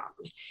drown.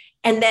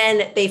 And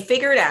then they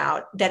figured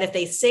out that if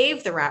they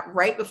save the rat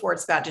right before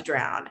it's about to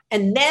drown,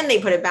 and then they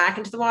put it back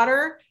into the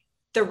water,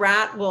 the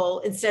rat will,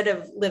 instead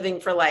of living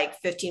for like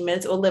 15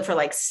 minutes, it will live for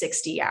like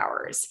 60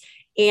 hours.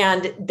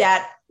 And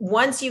that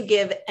once you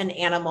give an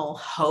animal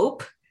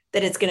hope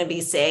that it's going to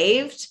be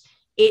saved,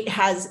 it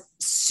has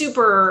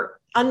super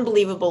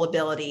unbelievable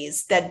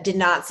abilities that did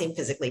not seem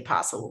physically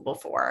possible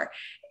before,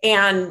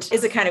 and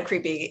is a kind of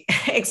creepy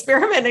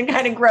experiment and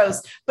kind of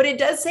gross. But it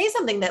does say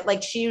something that,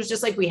 like, she was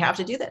just like, we have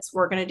to do this.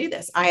 We're going to do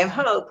this. I have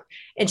hope.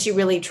 And she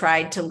really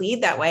tried to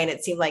lead that way. And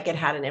it seemed like it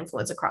had an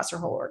influence across her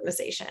whole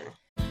organization.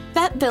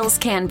 Vet bills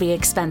can be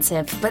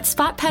expensive, but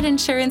Spot Pet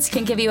Insurance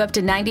can give you up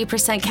to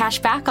 90% cash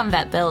back on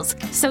vet bills,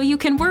 so you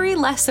can worry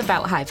less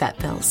about high vet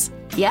bills.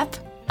 Yep.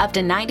 Up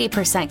to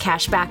 90%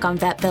 cash back on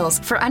vet bills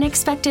for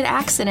unexpected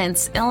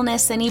accidents,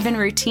 illness, and even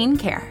routine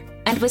care.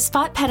 And with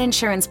Spot Pet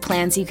Insurance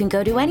plans, you can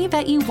go to any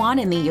vet you want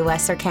in the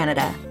US or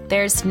Canada.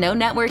 There's no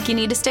network you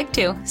need to stick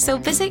to, so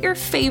visit your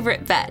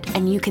favorite vet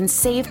and you can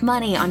save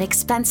money on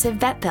expensive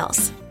vet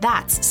bills.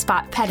 That's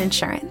Spot Pet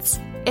Insurance.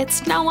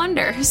 It's no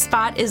wonder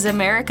Spot is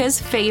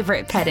America's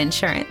favorite pet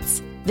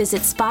insurance.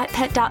 Visit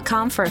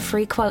spotpet.com for a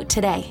free quote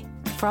today.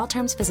 For all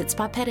terms, visit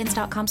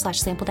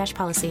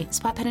spotpetins.com/sample-policy.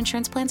 Spot Pet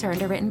Insurance plans are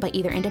underwritten by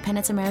either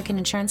Independence American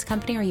Insurance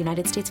Company or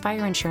United States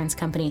Fire Insurance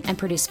Company and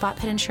produce Spot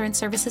Pet Insurance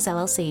Services,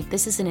 LLC.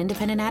 This is an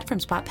independent ad from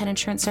Spot Pet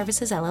Insurance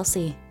Services,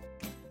 LLC.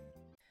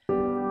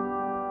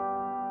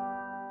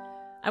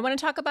 I want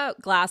to talk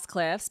about glass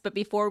cliffs, but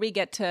before we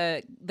get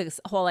to this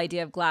whole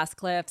idea of glass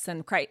cliffs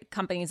and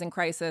companies in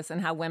crisis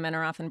and how women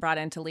are often brought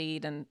in to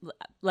lead, and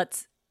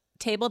let's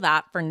table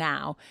that for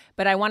now.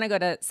 But I want to go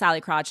to Sallie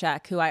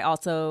Krawcheck, who I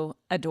also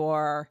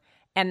adore,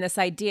 and this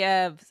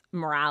idea of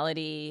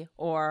morality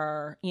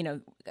or,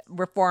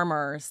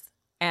 reformers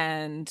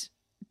and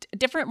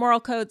different moral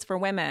codes for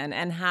women,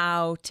 and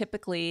how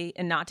typically,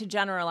 and not to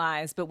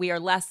generalize, but we are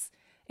less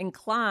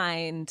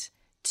inclined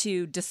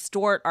to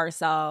distort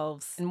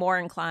ourselves and more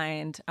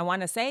inclined, I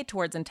want to say,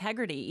 towards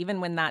integrity,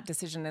 even when that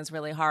decision is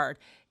really hard.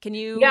 Can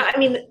you? Yeah, I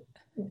mean,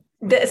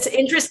 this,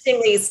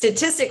 interestingly,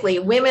 statistically,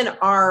 women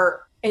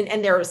are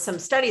and there are some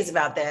studies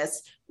about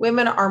this,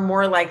 women are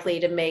more likely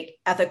to make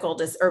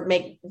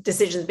make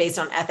decisions based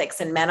on ethics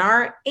than men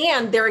are.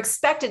 And they're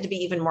expected to be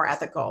even more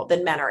ethical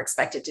than men are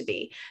expected to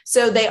be.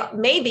 So they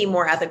may be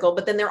more ethical,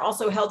 but then they're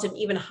also held to an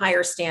even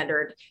higher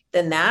standard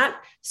than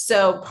that.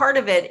 So part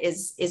of it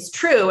is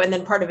true. And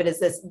then part of it is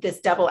this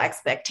double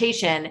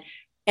expectation.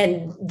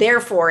 And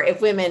therefore, if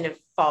women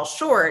fall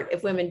short,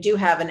 if women do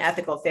have an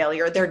ethical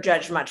failure, they're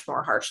judged much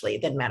more harshly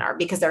than men are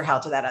because they're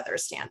held to that other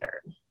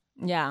standard.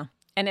 Yeah.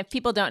 And if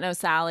people don't know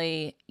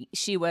Sally,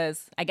 she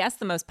was, I guess,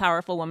 the most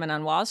powerful woman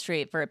on Wall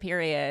Street for a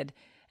period.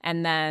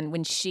 And then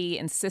when she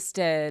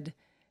insisted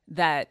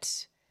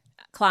that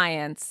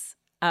clients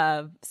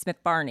of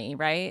Smith Barney,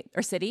 right?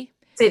 Or Citi,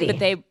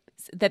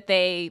 that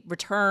they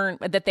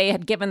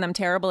had given them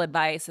terrible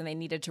advice and they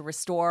needed to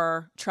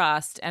restore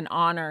trust and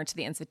honor to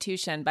the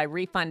institution by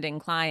refunding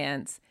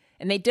clients.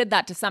 And they did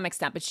that to some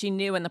extent, but she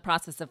knew in the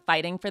process of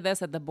fighting for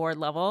this at the board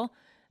level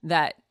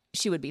that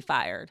she would be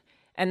fired.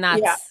 And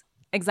that's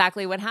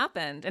exactly what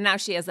happened. And now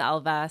she has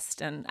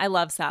Ellevest, and I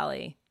love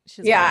Sally.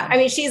 I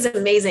mean, she's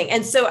amazing.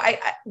 And so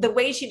the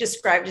way she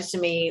described it to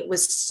me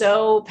was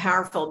so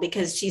powerful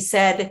because she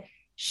said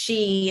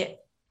she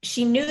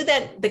knew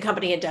that the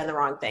company had done the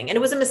wrong thing and it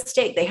was a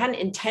mistake. They hadn't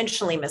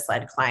intentionally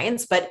misled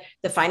clients, but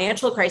the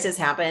financial crisis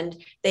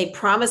happened. They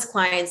promised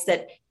clients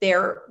that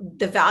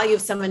the value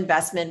of some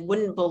investment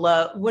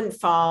wouldn't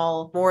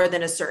fall more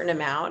than a certain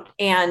amount.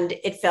 And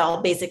it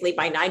fell basically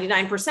by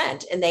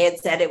 99%. And they had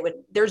said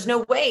there's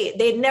no way.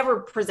 They'd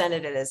never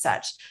presented it as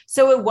such.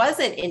 So it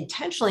wasn't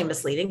intentionally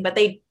misleading, but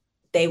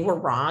they were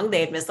wrong. They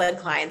had misled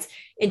clients.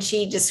 And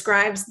she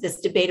describes this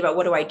debate about,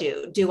 what do I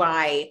do? Do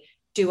I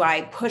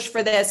push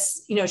for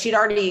this? She'd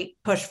already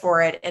pushed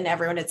for it and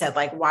everyone had said,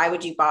 like, why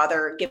would you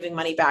bother giving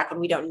money back when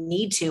we don't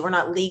need to? We're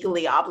not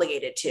legally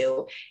obligated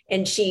to.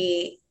 And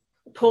she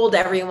pulled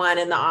everyone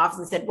in the office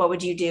and said, what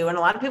would you do? And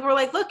a lot of people were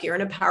like, look, you're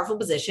in a powerful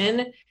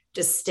position.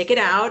 Just stick it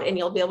out and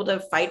you'll be able to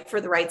fight for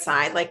the right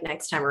side, like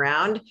next time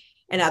around.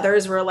 And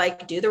others were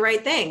like, do the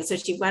right thing. So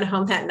she went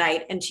home that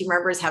night and she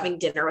remembers having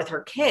dinner with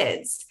her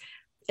kids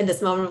in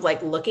this moment of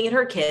like looking at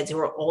her kids who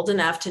were old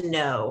enough to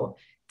know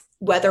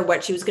whether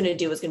what she was going to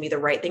do was going to be the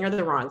right thing or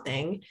the wrong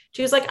thing.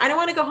 She was like, I don't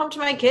want to go home to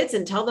my kids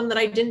and tell them that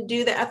I didn't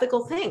do the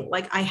ethical thing.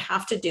 Like, I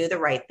have to do the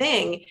right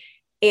thing.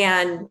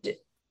 And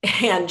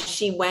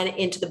she went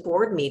into the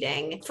board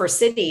meeting for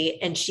Citi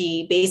and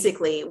she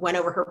basically went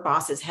over her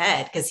boss's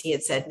head because he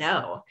had said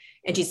no.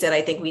 And she said,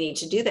 I think we need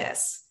to do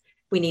this.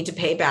 We need to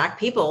pay back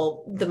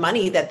people the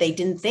money that they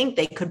didn't think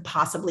they could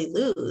possibly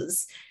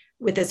lose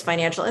with this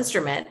financial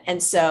instrument.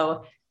 And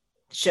so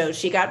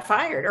she got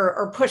fired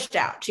or pushed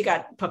out. She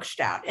got pushed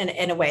out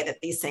in a way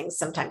that these things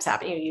sometimes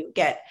happen. You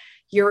get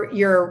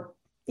your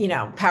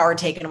power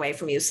taken away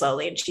from you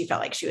slowly. And she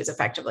felt like she was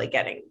effectively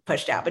getting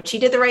pushed out, but she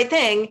did the right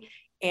thing.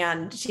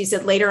 And she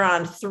said later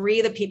on, 3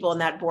 of the people in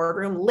that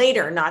boardroom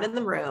not in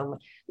the room,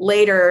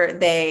 later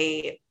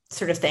they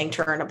sort of thanked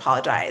her and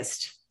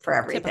apologized for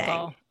everything.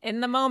 Typical.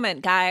 In the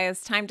moment, guys,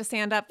 time to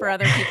stand up for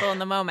other people in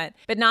the moment,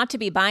 but not to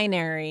be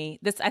binary.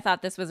 I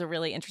thought this was a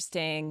really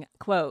interesting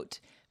quote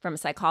from a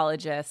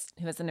psychologist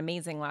who has an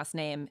amazing last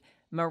name,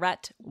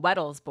 Marette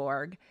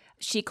Wettelsborg.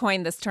 She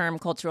coined this term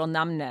cultural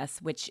numbness,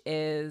 which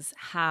is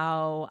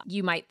how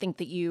you might think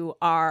that you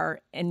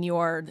are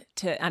inured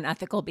to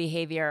unethical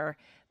behavior,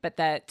 but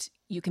that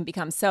you can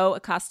become so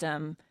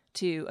accustomed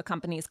to a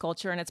company's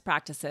culture and its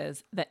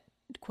practices that,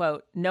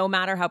 quote, no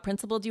matter how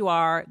principled you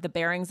are, the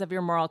bearings of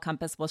your moral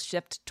compass will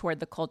shift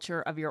toward the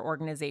culture of your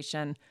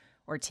organization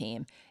or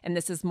team. And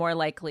this is more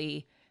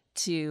likely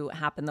to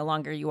happen the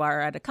longer you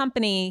are at a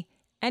company.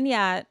 And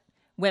yet,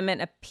 women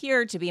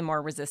appear to be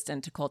more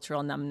resistant to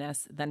cultural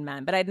numbness than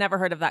men. But I'd never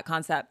heard of that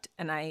concept,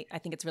 and I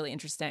think it's really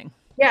interesting.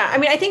 Yeah, I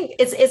mean, I think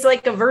it's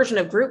like a version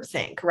of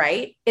groupthink,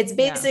 right? It's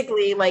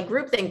basically like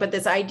groupthink, but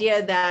this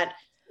idea that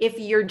if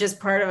you're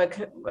just part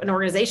of an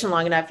organization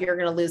long enough, you're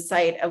going to lose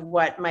sight of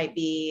what might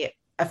be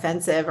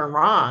offensive or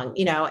wrong,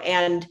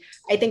 And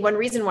I think one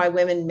reason why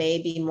women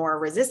may be more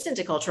resistant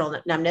to cultural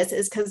numbness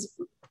is because,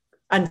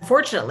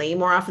 unfortunately,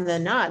 more often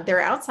than not,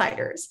 they're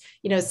outsiders.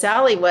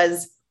 Sally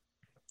was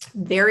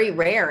very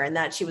rare in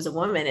that she was a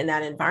woman in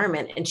that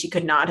environment and she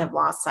could not have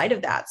lost sight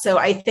of that. So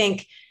I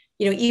think,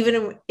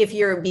 even if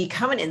you're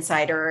become an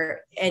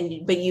insider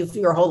but you've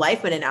your whole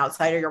life been an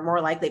outsider, you're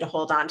more likely to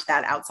hold on to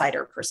that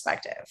outsider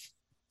perspective.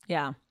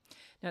 Yeah,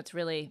 no, it's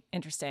really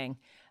interesting.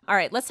 All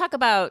right, let's talk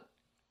about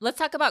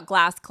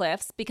glass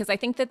cliffs, because I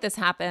think that this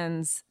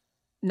happens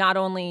not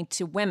only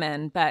to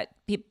women, but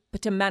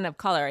to men of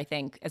color, I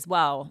think, as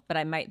well. But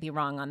I might be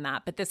wrong on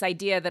that. But this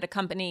idea that a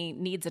company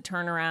needs a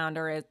turnaround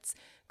or it's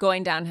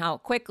going downhill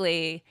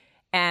quickly,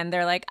 and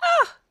they're like,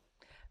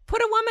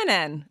 put a woman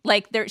in.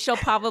 Like, she'll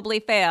probably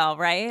fail,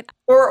 right?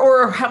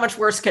 Or how much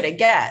worse could it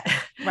get?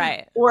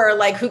 Right. Or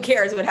like, who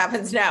cares what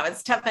happens now?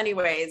 It's tough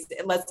anyways.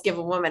 Let's give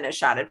a woman a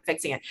shot at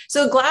fixing it.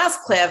 So glass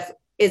cliff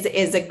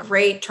is a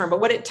great term,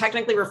 but what it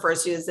technically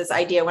refers to is this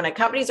idea when a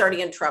company's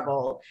already in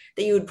trouble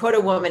that you would put a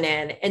woman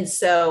in. And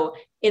so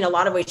in a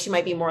lot of ways, she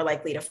might be more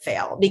likely to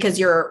fail because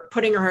you're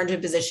putting her into a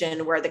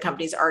position where the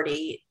company's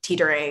already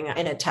teetering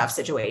in a tough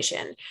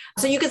situation.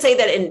 So you could say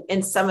that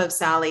in some of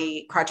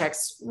Sallie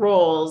Krawcheck's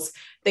roles,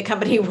 the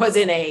company was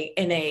in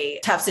a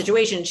tough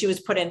situation. She was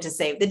put in to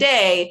save the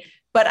day.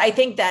 But I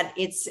think that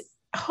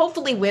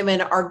hopefully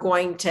women are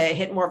going to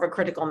hit more of a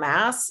critical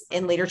mass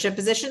in leadership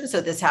positions.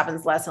 So this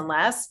happens less and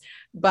less.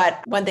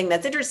 But one thing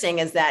that's interesting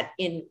is that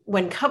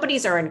when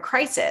companies are in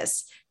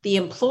crisis, the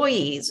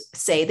employees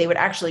say they would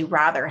actually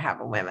rather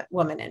have a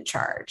woman in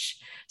charge.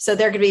 So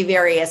there could be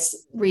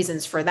various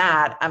reasons for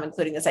that,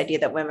 including this idea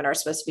that women are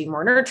supposed to be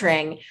more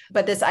nurturing,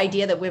 but this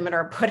idea that women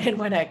are put in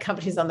when a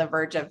company's on the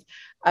verge of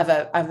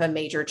a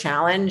major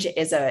challenge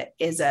is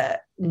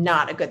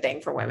not a good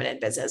thing for women in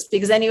business,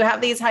 because then you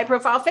have these high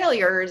profile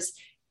failures,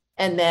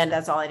 and then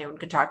that's all anyone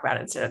could talk about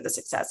instead of the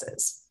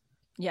successes.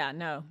 Yeah,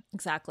 no,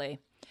 exactly.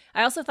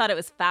 I also thought it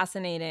was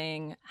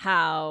fascinating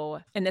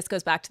how, and this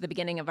goes back to the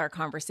beginning of our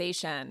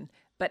conversation,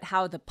 but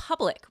how the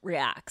public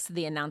reacts to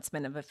the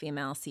announcement of a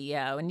female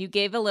CEO. And you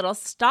gave a little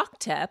stock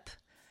tip,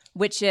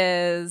 which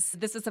is,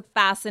 this is a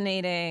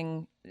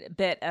fascinating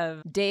bit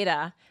of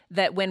data,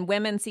 that when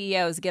women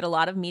CEOs get a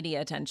lot of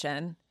media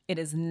attention, it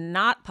is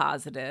not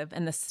positive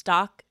and the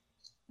stock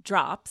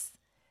drops.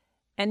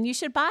 And you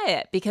should buy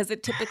it because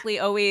it typically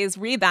always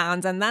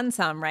rebounds and then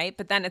some, right?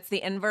 But then it's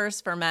the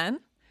inverse for men.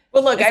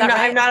 Well, look,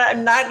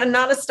 I'm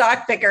not a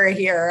stock picker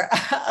here,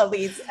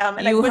 Elise.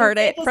 And you heard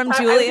it from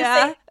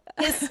Julia.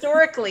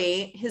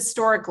 Historically,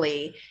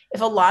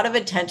 if a lot of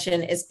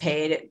attention is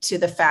paid to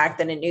the fact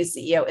that a new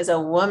CEO is a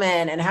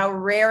woman and how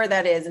rare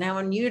that is and how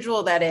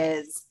unusual that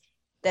is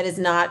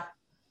not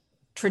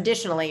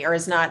traditionally or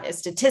is not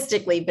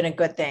statistically been a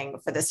good thing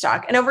for the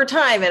stock. And over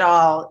time, it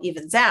all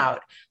evens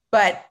out.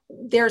 But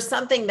there's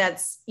something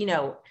that's,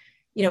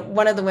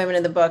 one of the women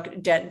in the book,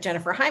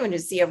 Jennifer Hyman,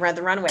 who's CEO of Rent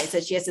the Runway,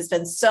 says she has to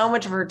spend so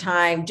much of her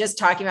time just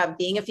talking about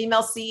being a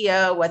female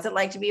CEO. What's it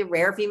like to be a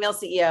rare female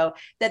CEO?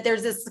 That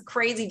there's this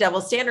crazy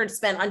double standard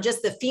spent on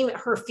just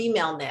her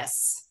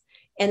femaleness.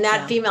 And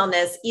that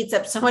femaleness eats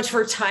up so much of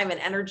her time and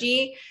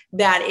energy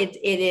that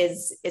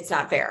it's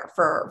not fair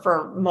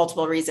for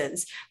multiple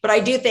reasons. But I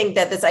do think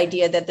that this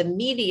idea that the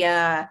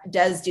media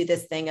does do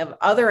this thing of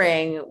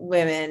othering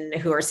women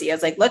who are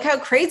CEOs, like, look how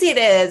crazy it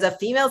is, a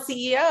female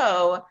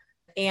CEO.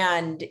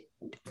 And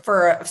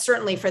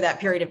certainly for that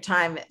period of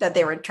time that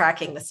they were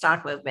tracking the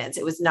stock movements,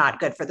 it was not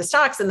good for the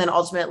stocks. And then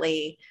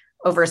ultimately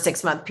over a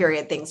 6-month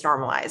period, things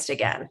normalized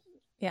again.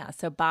 Yeah.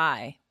 So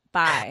buy.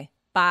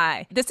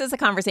 This is a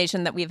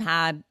conversation that we've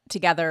had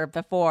together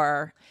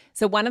before.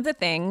 So one of the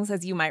things,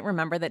 as you might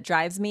remember, that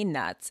drives me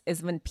nuts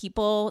is when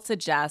people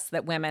suggest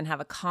that women have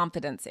a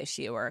confidence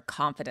issue or a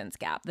confidence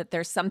gap, that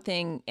there's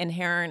something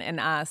inherent in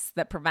us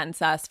that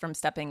prevents us from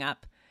stepping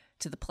up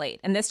to the plate.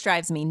 And this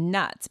drives me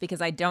nuts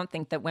because I don't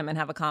think that women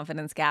have a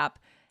confidence gap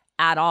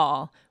at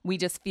all. We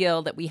just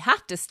feel that we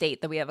have to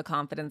state that we have a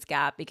confidence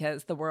gap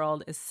because the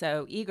world is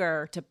so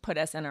eager to put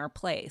us in our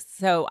place.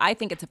 So I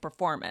think it's a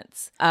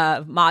performance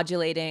of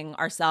modulating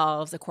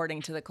ourselves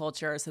according to the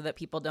culture so that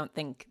people don't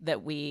think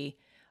that we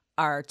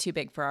are too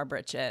big for our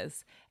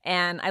britches.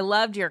 And I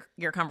loved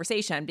your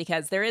conversation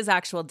because there is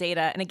actual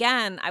data. And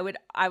again, I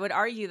would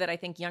argue that I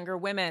think younger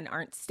women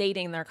aren't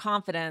stating their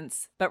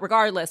confidence, but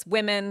regardless,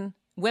 women's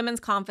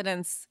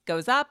confidence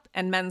goes up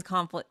and men's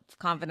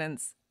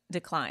confidence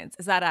declines.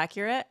 Is that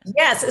accurate?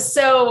 Yes.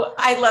 So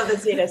I love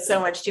this data so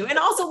much too. And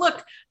also,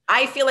 look,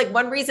 I feel like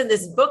one reason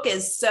this book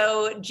is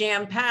so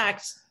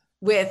jam-packed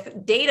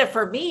with data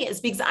for me is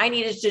because I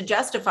needed to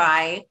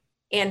justify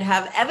and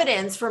have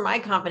evidence for my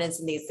confidence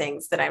in these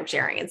things that I'm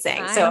sharing and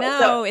saying.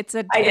 I'm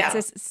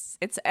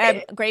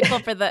grateful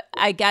for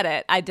I get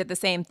it. I did the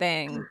same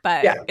thing,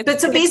 but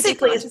so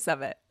basically, conscious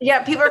of it.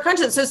 Yeah, people are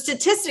conscious. So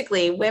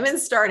statistically, women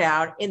start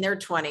out in their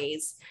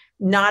 20s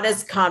not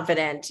as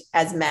confident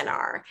as men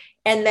are.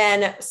 And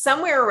then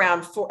somewhere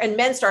around and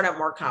men start out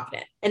more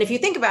confident. And if you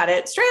think about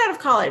it, straight out of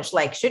college,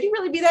 like, should you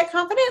really be that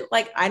confident?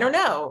 Like, I don't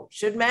know.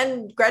 Should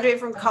men graduate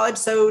from college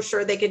so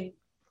sure they could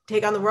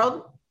take on the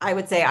world? I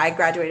would say I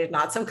graduated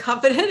not so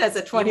confident as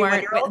a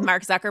 21-year-old.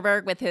 Mark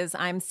Zuckerberg with his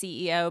 "I'm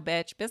CEO,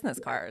 bitch" business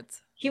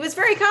cards. He was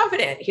very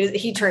confident.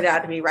 He turned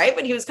out to be right,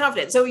 but he was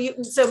confident.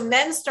 So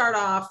men start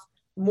off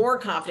more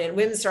confident,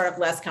 women start off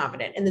less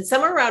confident. And then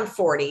somewhere around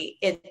 40,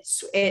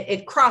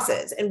 it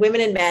crosses, and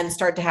women and men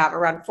start to have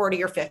around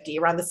 40 or 50,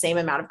 around the same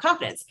amount of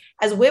confidence.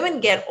 As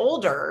women get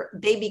older,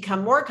 they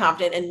become more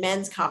confident and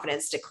men's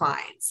confidence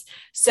declines.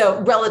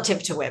 So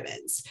relative to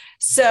women's.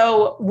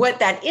 So what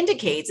that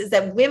indicates is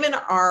that women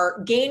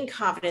gain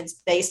confidence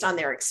based on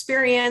their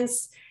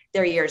experience,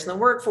 their years in the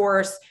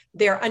workforce,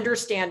 their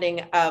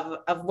understanding of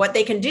what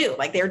they can do.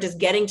 Like, they're just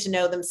getting to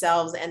know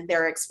themselves and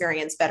their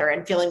experience better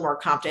and feeling more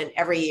confident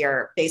every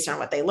year based on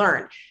what they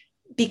learn.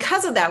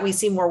 Because of that, we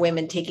see more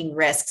women taking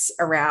risks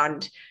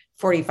around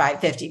 45,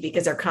 50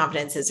 because their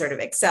confidence has sort of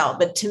excelled.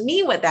 But to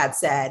me, what that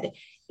said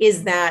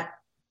is that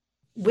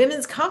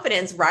women's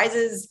confidence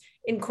rises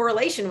in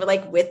correlation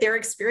with their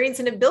experience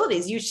and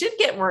abilities. You should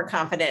get more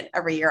confident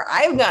every year.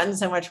 I've gotten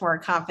so much more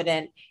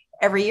confident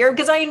every year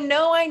because I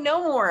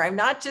know more. I'm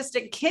not just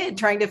a kid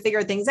trying to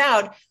figure things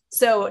out.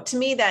 So to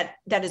me,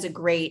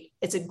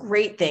 it's a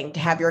great thing to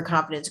have your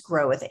confidence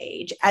grow with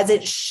age, as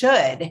it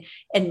should.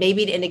 And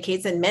maybe it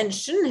indicates that men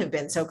shouldn't have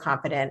been so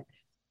confident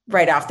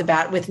right off the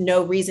bat with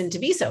no reason to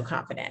be so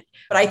confident.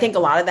 But I think a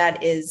lot of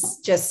that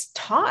is just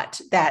taught,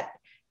 that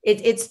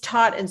it's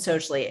taught and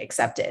socially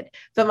accepted.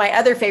 But my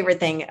other favorite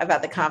thing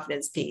about the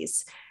confidence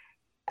piece,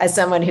 as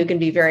someone who can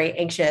be very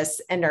anxious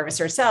and nervous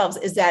herself,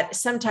 is that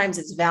sometimes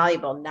it's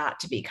valuable not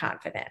to be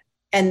confident.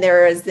 And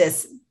there is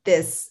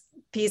this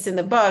piece in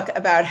the book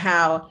about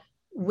how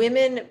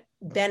women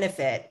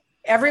benefit,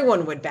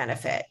 everyone would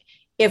benefit,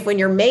 if when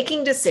you're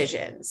making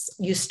decisions,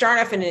 you start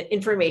off in an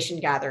information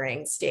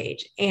gathering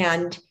stage,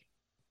 and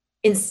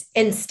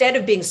instead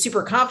of being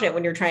super confident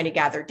when you're trying to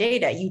gather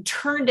data, you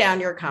turn down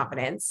your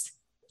confidence,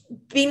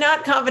 be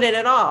not confident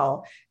at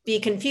all, be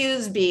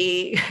confused,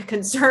 be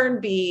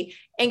concerned, be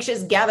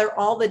anxious, gather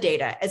all the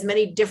data, as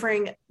many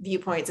differing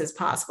viewpoints as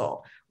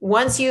possible.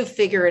 Once you've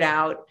figured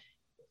out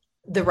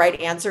the right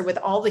answer with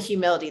all the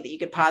humility that you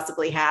could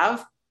possibly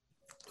have,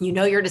 you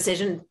know your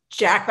decision,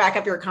 jack back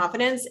up your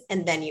confidence,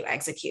 and then you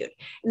execute.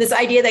 And this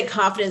idea that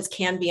confidence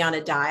can be on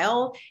a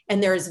dial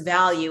and there's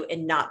value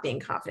in not being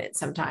confident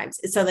sometimes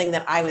is something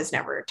that I was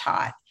never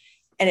taught.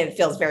 And it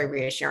feels very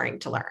reassuring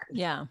to learn.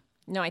 Yeah.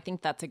 No, I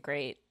think that's a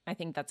great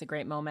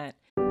moment.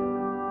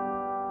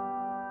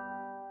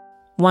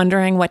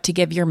 Wondering what to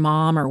give your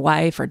mom or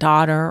wife or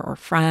daughter or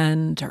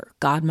friend or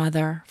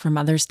godmother for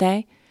Mother's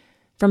Day?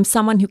 From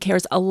someone who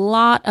cares a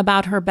lot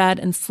about her bed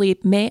and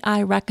sleep, may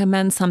I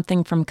recommend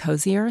something from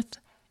Cozy Earth?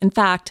 In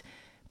fact,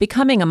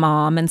 becoming a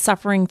mom and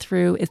suffering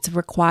through its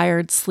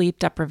required sleep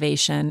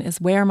deprivation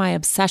is where my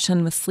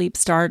obsession with sleep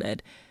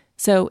started.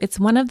 So it's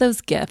one of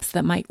those gifts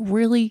that might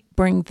really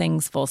bring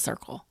things full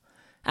circle.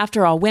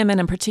 After all, women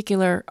in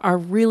particular are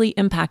really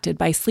impacted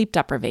by sleep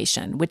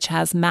deprivation, which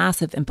has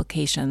massive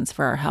implications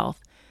for our health.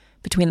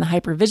 Between the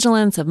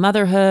hypervigilance of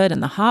motherhood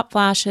and the hot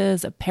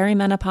flashes of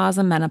perimenopause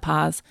and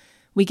menopause,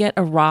 we get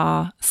a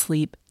raw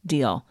sleep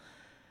deal.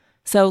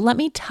 So let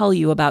me tell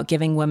you about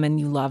giving women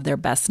you love their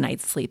best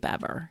night's sleep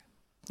ever.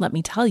 Let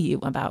me tell you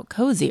about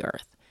Cozy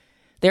Earth.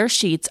 Their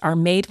sheets are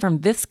made from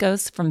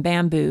viscose from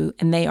bamboo,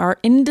 and they are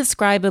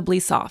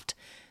indescribably soft.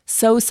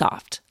 So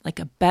soft, like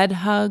a bed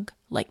hug,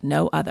 like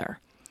no other.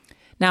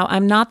 Now,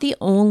 I'm not the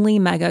only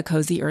mega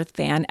Cozy Earth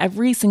fan.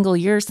 Every single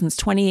year since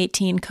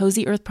 2018,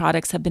 Cozy Earth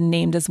products have been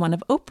named as one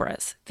of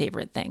Oprah's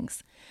favorite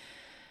things.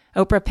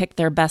 Oprah picked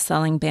their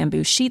best-selling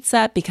bamboo sheet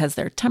set because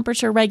they're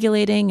temperature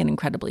regulating and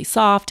incredibly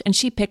soft, and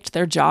she picked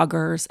their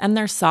joggers and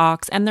their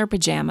socks and their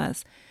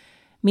pajamas.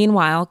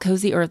 Meanwhile,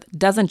 Cozy Earth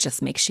doesn't just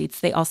make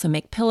sheets, they also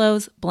make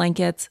pillows,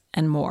 blankets,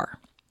 and more.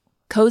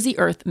 Cozy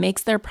Earth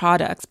makes their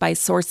products by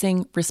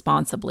sourcing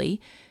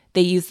responsibly. They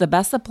use the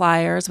best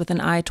suppliers with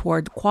an eye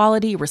toward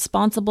quality,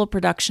 responsible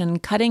production,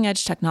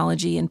 cutting-edge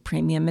technology, and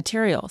premium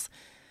materials.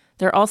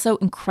 They're also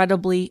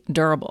incredibly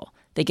durable.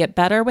 They get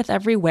better with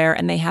every wear,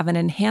 and they have an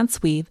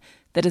enhanced weave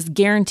that is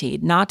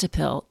guaranteed not to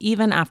pill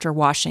even after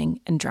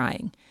washing and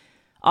drying.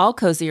 All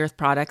Cozy Earth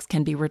products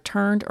can be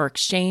returned or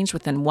exchanged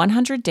within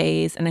 100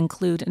 days and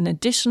include an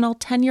additional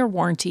 10-year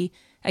warranty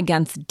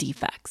against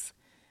defects.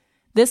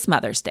 This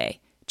Mother's Day,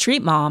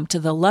 treat mom to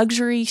the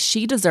luxury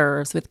she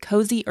deserves with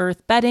Cozy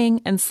Earth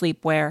bedding and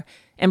sleepwear,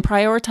 and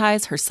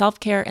prioritize her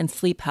self-care and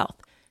sleep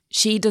health.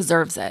 She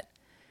deserves it.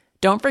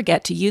 Don't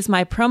forget to use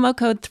my promo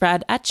code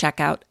THREAD at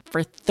checkout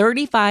for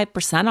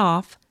 35%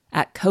 off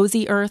at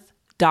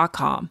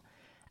CozyEarth.com.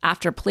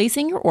 After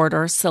placing your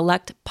order,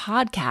 select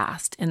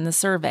podcast in the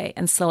survey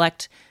and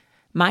select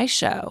my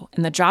show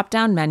in the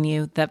drop-down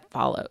menu that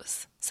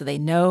follows, so they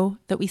know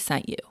that we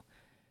sent you.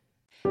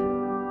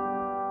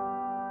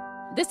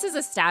 This is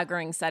a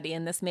staggering study,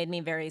 and this made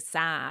me very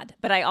sad.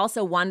 But I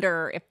also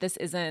wonder if this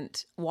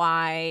isn't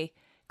why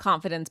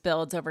confidence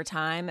builds over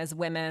time as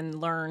women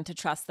learn to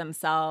trust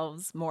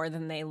themselves more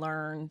than they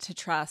learn to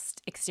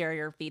trust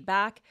exterior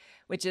feedback,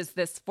 which is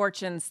this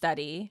Fortune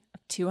study of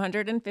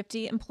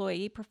 250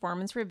 employee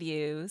performance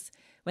reviews.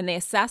 When they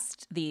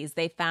assessed these,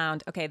 they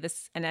found,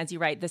 and as you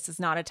write, this is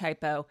not a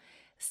typo,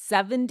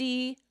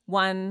 71%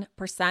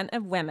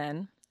 of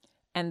women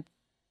and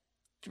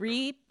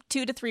 2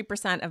 to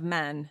 3% of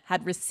men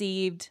had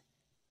received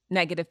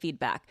negative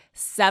feedback.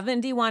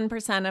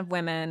 71% of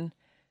women,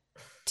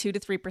 2 to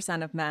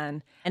 3% of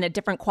men, and a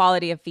different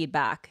quality of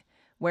feedback.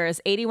 Whereas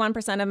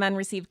 81% of men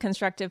received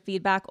constructive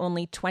feedback,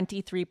 only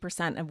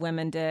 23% of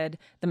women did.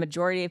 The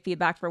majority of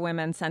feedback for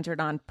women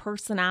centered on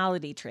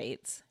personality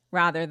traits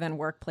rather than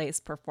workplace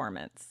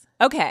performance.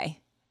 Okay,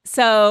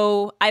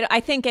 so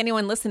I think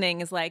anyone listening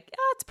is like,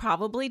 it's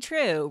probably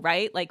true,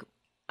 right? Like,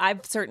 I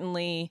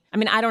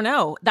don't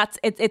know.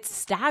 It's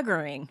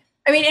staggering.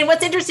 I mean, and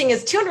what's interesting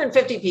is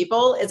 250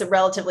 people is a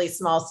relatively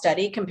small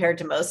study compared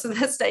to most of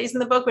the studies in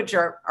the book, which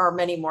are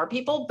many more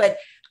people. But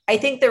I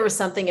think there was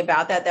something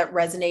about that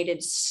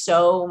resonated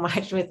so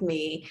much with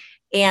me.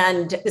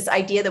 And this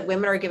idea that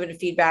women are given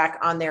feedback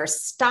on their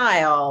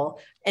style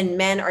and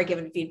men are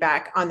given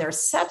feedback on their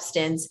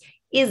substance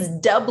is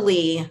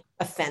doubly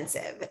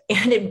offensive.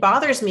 And it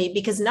bothers me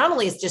because not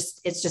only is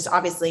it's just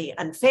obviously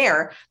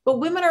unfair, but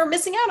women are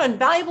missing out on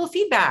valuable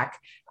feedback.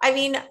 I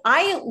mean,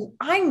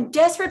 I'm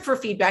desperate for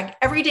feedback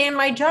every day in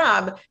my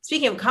job.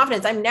 Speaking of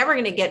confidence, I'm never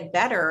going to get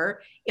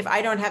better if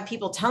I don't have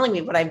people telling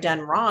me what I've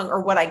done wrong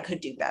or what I could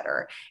do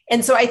better.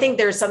 And so I think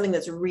there's something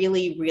that's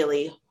really,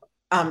 really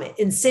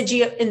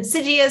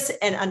insidious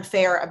and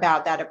unfair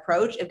about that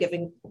approach of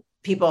giving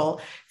people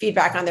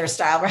feedback on their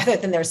style rather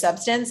than their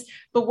substance.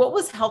 But what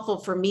was helpful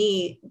for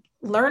me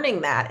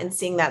learning that and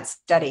seeing that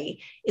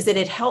study is that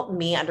it helped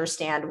me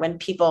understand when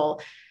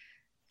people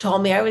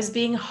told me I was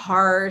being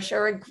harsh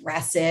or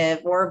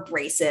aggressive or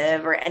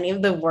abrasive or any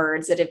of the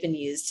words that have been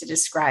used to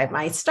describe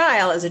my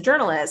style as a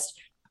journalist,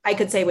 I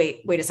could say,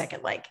 wait a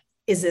second, like,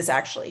 is this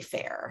actually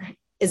fair?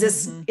 Is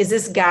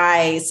this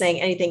guy saying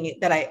anything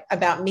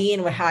about me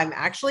and how I'm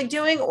actually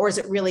doing? Or is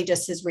it really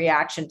just his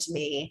reaction to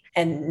me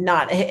and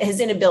not his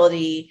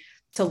inability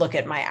to look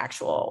at my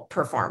actual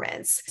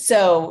performance?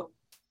 So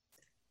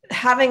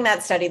having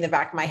that study in the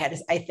back of my head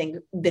has, I think,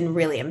 been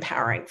really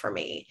empowering for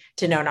me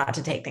to know not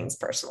to take things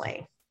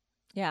personally.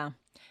 Yeah.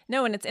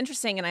 No, and it's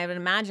interesting. And I would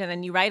imagine,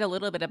 and you write a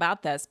little bit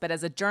about this, but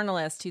as a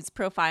journalist who's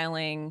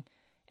profiling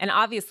and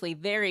obviously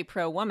very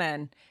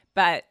pro-woman,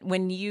 but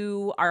when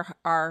you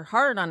are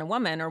hard on a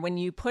woman or when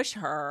you push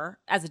her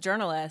as a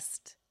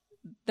journalist,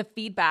 the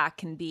feedback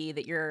can be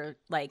that you're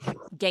like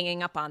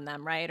ganging up on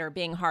them, right? Or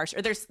being harsh.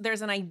 Or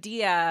there's an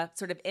idea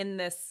sort of in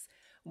this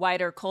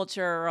wider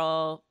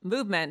cultural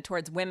movement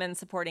towards women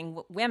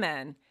supporting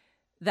women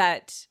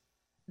that's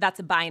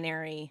a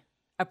binary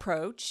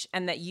approach,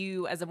 and that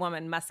you as a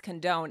woman must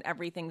condone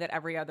everything that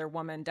every other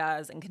woman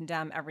does and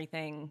condemn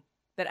everything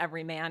that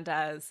every man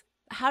does.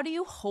 How do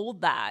you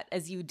hold that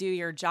as you do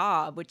your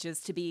job, which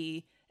is to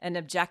be an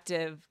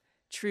objective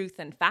truth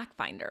and fact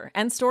finder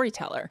and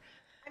storyteller?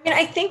 I mean,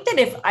 I think that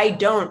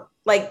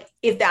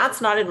if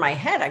that's not in my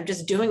head, I'm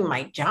just doing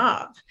my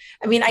job.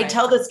 I mean, right. I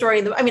tell the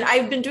story.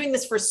 I've been doing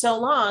this for so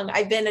long.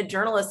 I've been a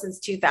journalist since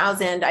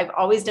 2000. I've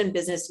always done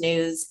business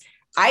news.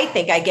 I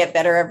think I get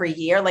better every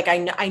year. Like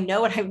I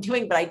know what I'm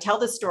doing, but I tell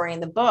the story in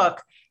the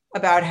book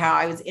about how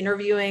I was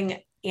interviewing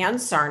Ann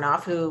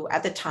Sarnoff, who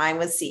at the time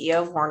was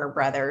CEO of Warner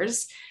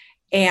Brothers.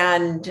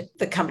 And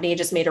the company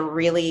just made a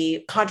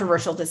really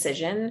controversial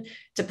decision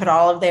to put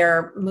all of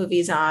their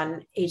movies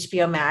on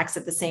HBO Max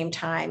at the same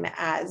time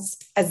as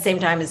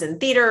in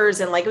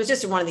theaters. And like, it was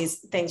just one of these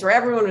things where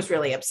everyone was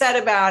really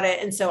upset about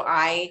it. And so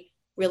I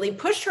really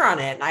pushed her on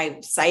it. And I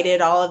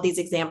cited all of these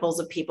examples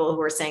of people who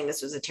were saying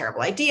this was a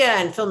terrible idea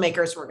and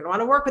filmmakers weren't going to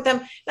want to work with them.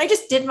 And I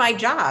just did my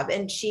job.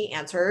 And she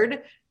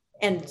answered.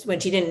 And when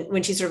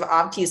she sort of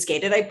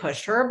obfuscated, I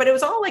pushed her, but it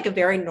was all like a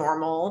very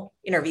normal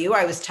interview.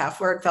 I was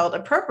tough where it felt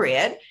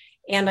appropriate.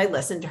 And I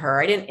listened to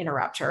her. I didn't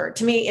interrupt her.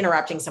 To me,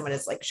 interrupting someone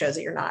is like, shows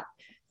that you're not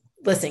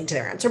listening to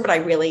their answer, but I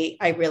really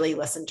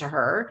listened to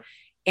her.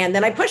 And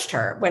then I pushed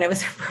her when it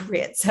was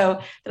appropriate. So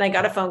then I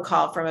got a phone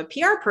call from a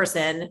PR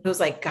person who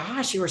was like,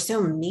 gosh, you were so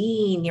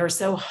mean. You were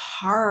so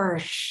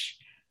harsh.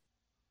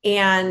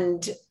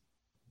 And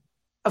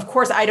of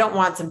course, I don't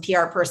want some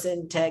PR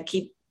person to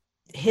keep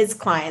his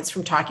clients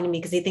from talking to me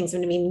because he thinks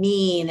I'm going to be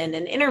mean in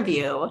an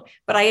interview.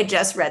 But I had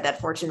just read that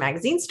Fortune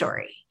magazine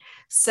story.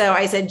 So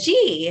I said,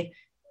 gee,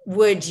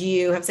 would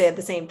you have said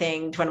the same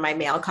thing to one of my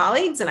male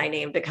colleagues? And I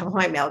named a couple of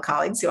my male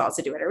colleagues who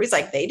also do interviews.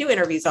 Like, they do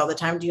interviews all the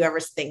time. Do you ever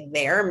think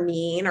they're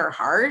mean or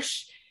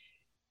harsh?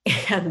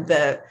 And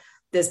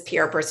this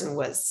PR person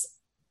was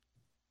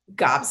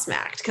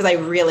gobsmacked because I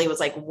really was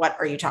like, what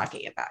are you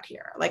talking about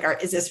here? Like,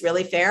 is this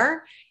really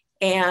fair?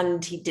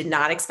 And he did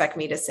not expect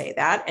me to say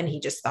that. And he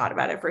just thought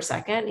about it for a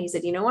second. And he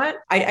said, you know what?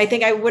 I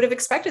think I would have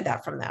expected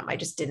that from them. I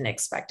just didn't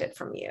expect it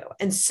from you.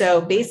 And so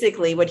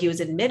basically what he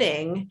was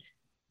admitting,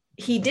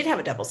 he did have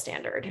a double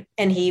standard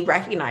and he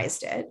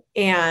recognized it.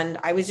 And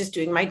I was just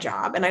doing my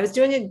job and I was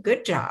doing a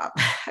good job.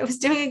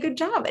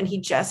 And he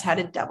just had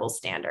a double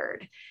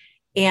standard.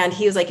 And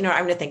he was like, you know,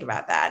 I'm going to think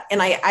about that.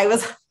 And I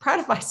was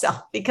proud of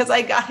myself because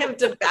I got him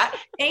to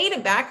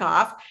back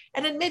off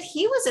and admit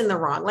he was in the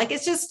wrong. Like,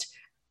 it's just,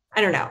 I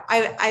don't know.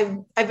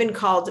 I've been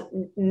called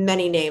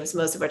many names,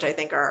 most of which I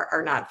think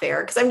are not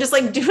fair because I'm just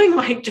like doing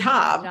my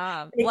job.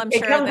 Well, I'm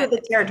sure it comes with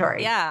the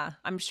territory. Yeah,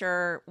 I'm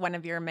sure one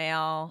of your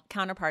male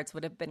counterparts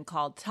would have been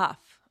called tough,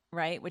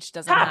 right? Which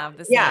doesn't have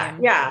the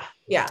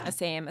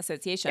same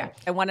association. Yeah.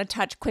 I want to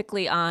touch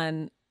quickly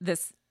on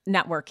this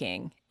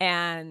networking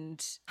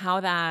and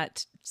how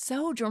that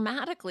so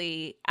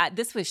dramatically.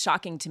 This was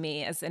shocking to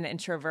me as an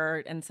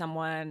introvert and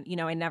someone, you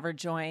know, I never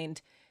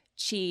joined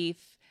Chief.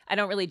 I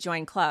don't really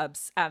join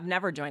clubs. I've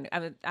never joined.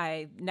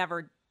 I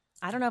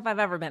don't know if I've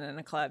ever been in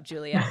a club,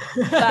 Julia,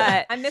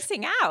 but I'm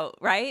missing out,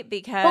 right?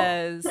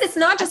 Because but it's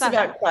not just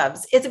about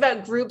clubs. It's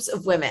about groups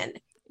of women.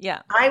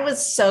 Yeah. I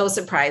was so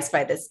surprised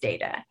by this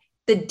data.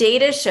 The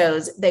data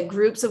shows that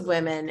groups of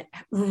women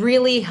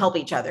really help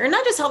each other, and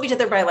not just help each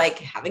other by like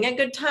having a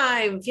good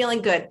time,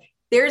 feeling good.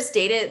 There's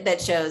data that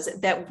shows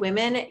that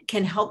women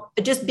can help,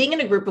 just being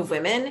in a group of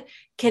women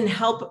can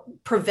help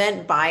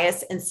prevent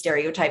bias and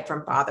stereotype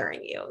from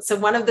bothering you. So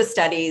one of the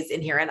studies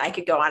in here, and I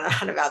could go on and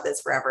on about this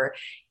forever,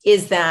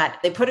 is that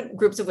they put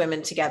groups of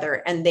women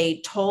together and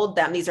they told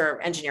them, these are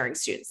engineering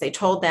students, they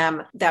told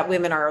them that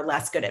women are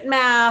less good at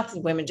math,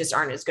 women just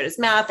aren't as good as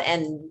math,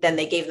 and then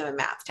they gave them a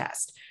math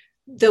test.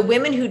 The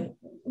women who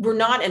were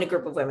not in a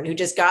group of women, who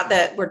just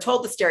were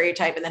told the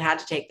stereotype and then had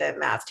to take the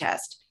math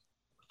test,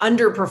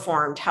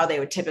 underperformed how they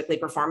would typically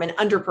perform and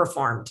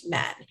underperformed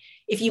men.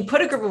 If you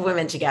put a group of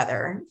women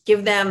together,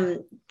 give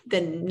them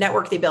the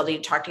network, the ability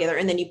to talk together,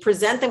 and then you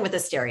present them with a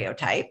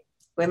stereotype,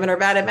 women are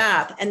bad at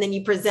math, and then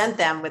you present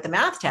them with a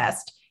math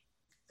test,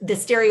 the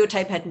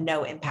stereotype had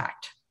no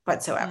impact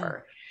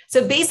whatsoever.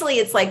 So basically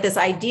it's like this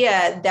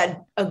idea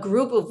that a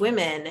group of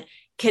women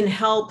can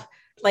help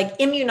like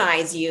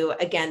immunize you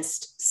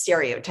against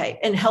stereotype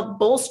and help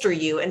bolster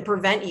you and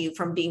prevent you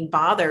from being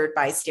bothered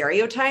by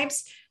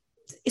stereotypes.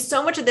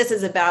 So much of this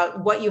is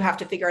about what you have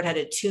to figure out how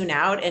to tune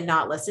out and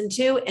not listen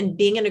to. And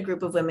being in a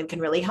group of women can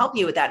really help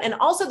you with that. And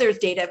also there's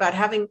data about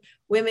having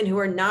women who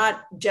are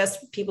not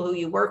just people who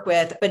you work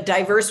with, but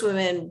diverse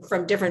women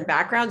from different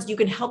backgrounds. You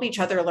can help each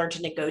other learn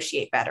to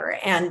negotiate better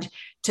and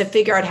to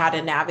figure out how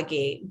to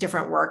navigate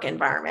different work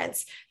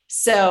environments.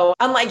 So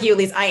unlike you,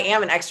 Elise, I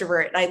am an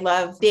extrovert and I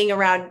love being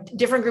around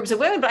different groups of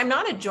women, but I'm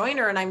not a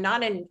joiner and I'm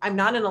not in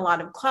a lot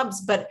of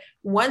clubs. But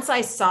once I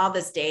saw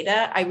this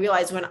data, I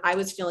realized when I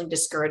was feeling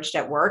discouraged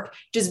at work,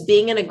 just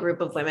being in a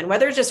group of women,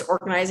 whether it's just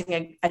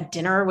organizing a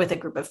dinner with a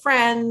group of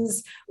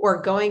friends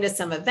or going to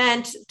some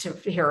event to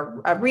hear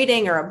a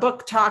reading or a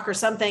book talk or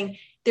something,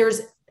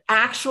 there's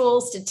actual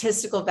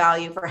statistical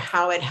value for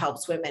how it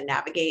helps women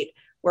navigate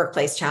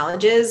workplace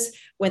challenges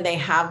when they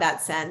have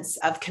that sense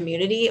of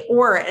community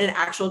or an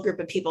actual group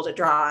of people to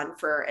draw on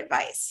for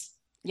advice.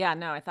 Yeah,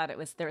 no, I thought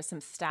there was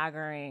some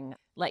staggering,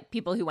 like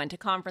people who went to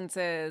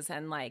conferences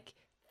and like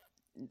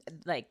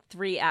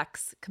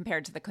 3x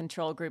compared to the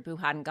control group who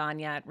hadn't gone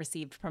yet,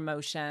 received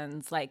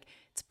promotions. Like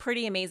it's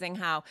pretty amazing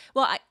how,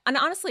 and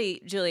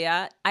honestly,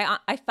 Julia,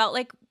 I felt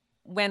like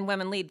when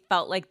Women Lead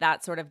felt like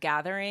that sort of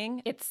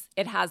gathering, it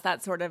has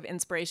that sort of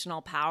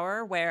inspirational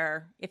power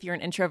where if you're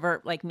an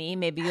introvert like me,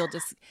 maybe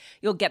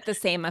you'll get the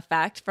same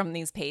effect from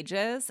these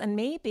pages. And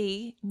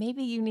maybe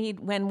you need,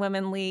 when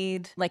Women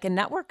Lead, like a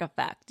network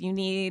effect. You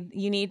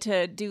need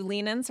to do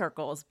lean in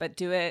circles, but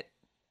do it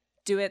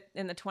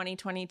in the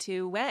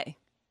 2022 way.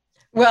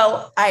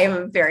 Well, I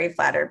am very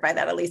flattered by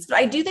that, Elise. But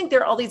I do think there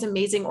are all these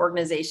amazing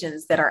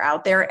organizations that are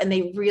out there, and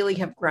they really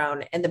have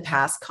grown in the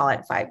past, call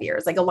it 5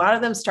 years. Like a lot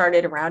of them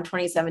started around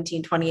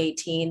 2017,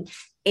 2018.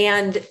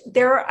 And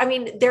they're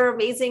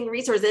amazing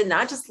resources, and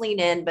not just Lean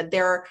In, but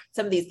there are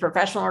some of these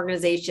professional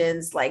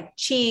organizations like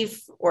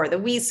Chief or the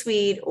We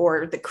Suite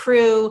or the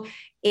Crew.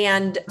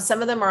 And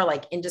some of them are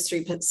like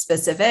industry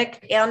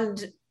specific.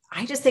 And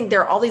I just think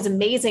there are all these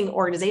amazing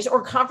organizations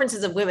or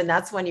conferences of women.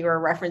 That's when you were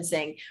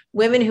referencing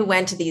women who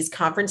went to these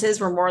conferences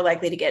were more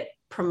likely to get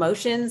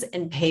promotions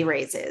and pay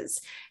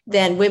raises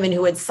than women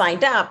who had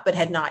signed up but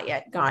had not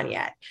yet gone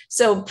yet.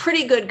 So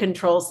pretty good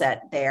control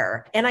set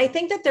there. And I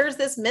think that there's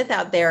this myth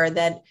out there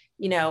that,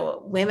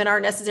 women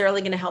aren't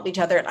necessarily going to help each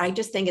other. I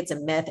just think it's a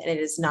myth and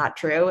it is not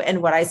true.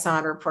 And what I saw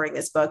in reporting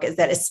this book is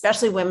that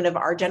especially women of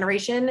our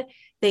generation,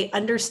 they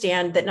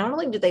understand that not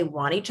only do they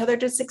want each other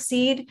to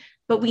succeed,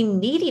 but we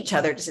need each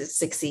other to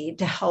succeed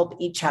to help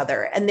each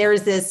other. And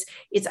there's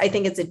I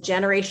think it's a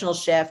generational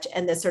shift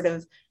and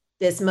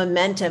this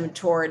momentum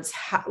towards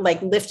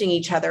lifting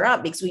each other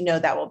up because we know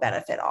that will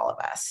benefit all of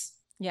us.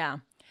 Yeah.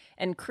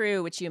 And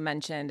Crew, which you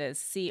mentioned,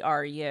 is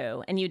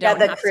CRU. And you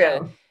don't have Crew.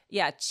 to.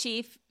 Yeah.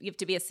 Chief, you have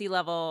to be a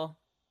C-level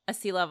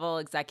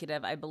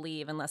executive, I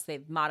believe, unless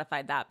they've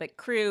modified that. But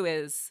Crew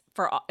is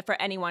for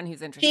anyone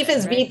who's interested. Chief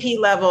is right? VP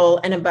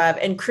level and above,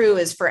 and Crew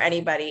is for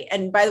anybody.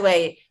 And by the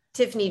way,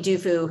 Tiffany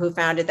Dufu, who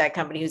founded that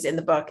company, who's in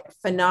the book,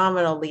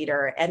 phenomenal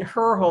leader. And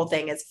her whole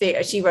thing is,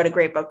 she wrote a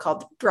great book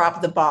called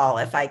Drop the Ball,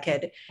 if I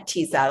could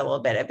tease that a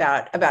little bit,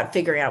 about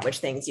figuring out which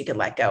things you could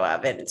let go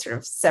of and sort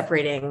of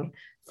separating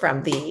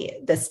from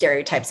the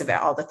stereotypes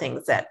about all the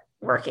things that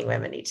working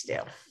women need to do.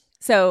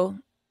 So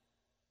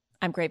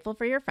I'm grateful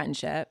for your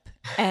friendship.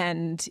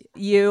 And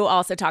you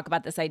also talk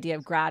about this idea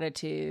of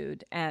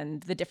gratitude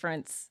and the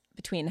difference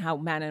between how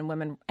men and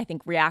women, I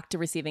think, react to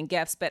receiving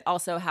gifts, but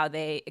also how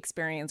they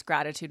experience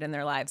gratitude in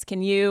their lives.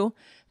 Can you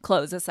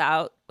close us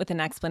out with an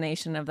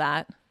explanation of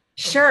that?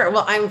 Sure.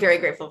 Well, I'm very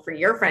grateful for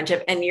your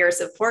friendship and your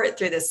support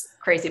through this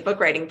crazy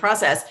book writing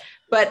process.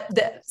 But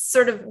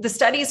the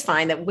studies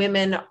find that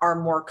women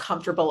are more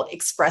comfortable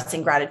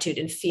expressing gratitude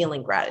and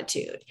feeling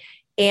gratitude.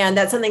 And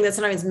that's something that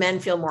sometimes men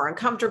feel more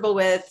uncomfortable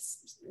with.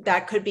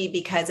 That could be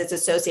because it's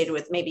associated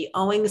with maybe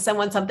owing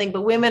someone something,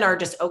 but women are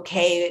just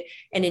okay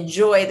and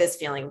enjoy this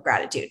feeling of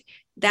gratitude.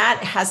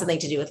 That has something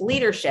to do with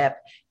leadership,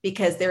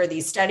 because there are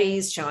these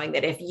studies showing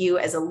that if you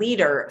as a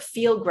leader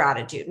feel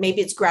gratitude,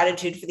 maybe it's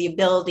gratitude for the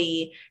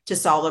ability to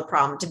solve a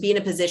problem, to be in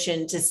a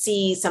position to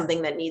see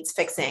something that needs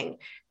fixing,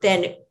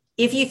 then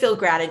if you feel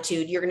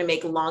gratitude, you're going to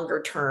make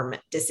longer term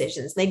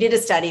decisions. They did a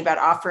study about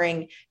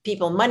offering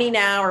people money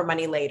now or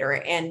money later,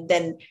 and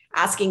then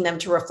asking them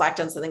to reflect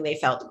on something they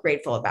felt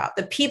grateful about.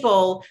 The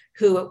people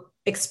who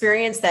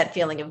experienced that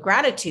feeling of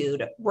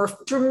gratitude were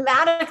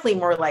dramatically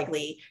more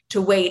likely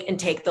to wait and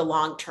take the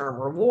long-term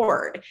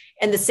reward.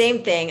 And the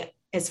same thing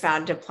is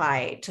found to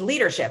apply to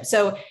leadership.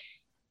 So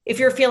if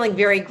you're feeling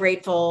very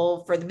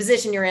grateful for the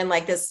position you're in,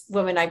 like this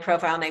woman I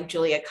profile named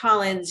Julia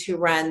Collins, who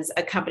runs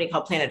a company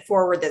called Planet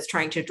Forward that's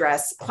trying to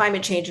address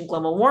climate change and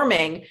global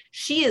warming,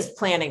 she is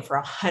planning for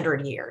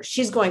 100 years.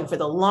 She's going for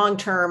the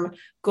long-term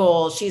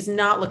goal. She's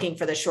not looking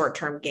for the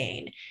short-term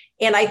gain.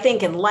 And I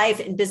think in life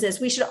and business,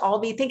 we should all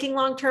be thinking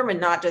long-term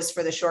and not just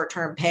for the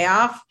short-term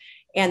payoff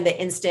and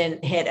the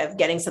instant hit of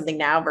getting something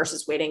now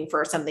versus waiting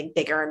for something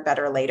bigger and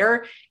better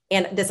later.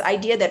 And this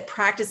idea that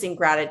practicing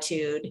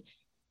gratitude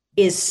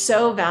is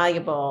so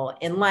valuable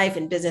in life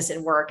and business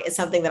and work is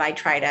something that I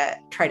try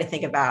to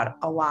think about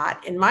a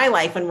lot in my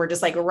life when we're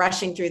just like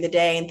rushing through the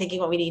day and thinking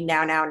what we need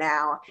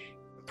now.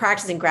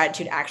 Practicing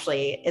gratitude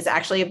is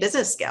actually a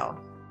business skill.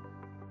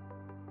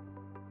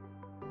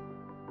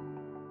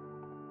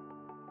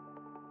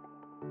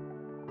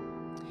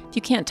 If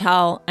you can't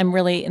tell, I'm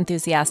really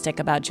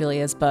enthusiastic about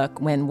Julia's book,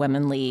 When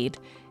Women Lead.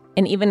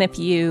 And even if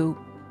you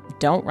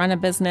don't run a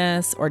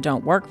business or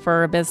don't work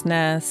for a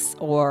business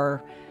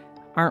or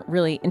aren't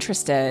really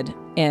interested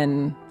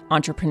in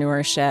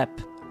entrepreneurship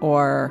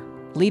or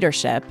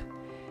leadership,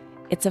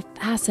 it's a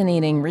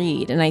fascinating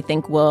read, and I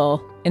think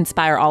will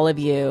inspire all of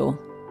you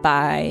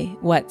by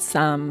what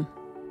some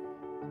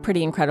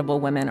pretty incredible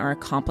women are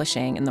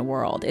accomplishing in the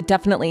world. It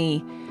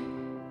definitely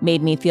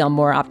made me feel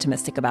more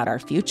optimistic about our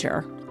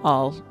future.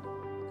 I'll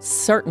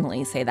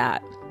certainly say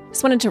that.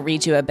 Just wanted to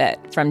read you a bit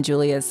from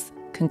Julia's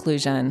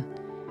conclusion.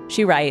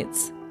 She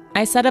writes,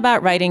 I set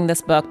about writing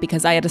this book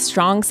because I had a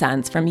strong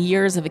sense from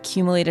years of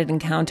accumulated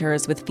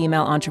encounters with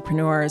female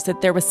entrepreneurs that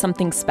there was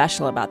something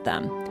special about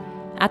them.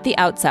 At the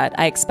outset,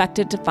 I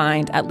expected to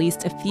find at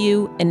least a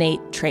few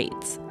innate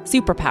traits,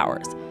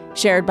 superpowers,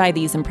 shared by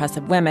these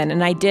impressive women,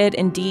 and I did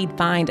indeed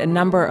find a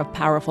number of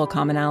powerful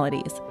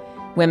commonalities.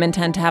 Women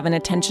tend to have an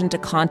attention to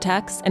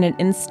context and an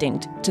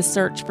instinct to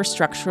search for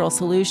structural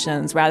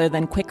solutions rather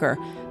than quicker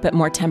but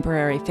more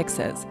temporary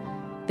fixes.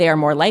 They are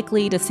more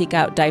likely to seek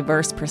out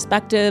diverse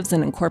perspectives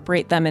and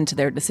incorporate them into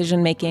their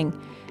decision-making,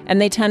 and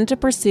they tend to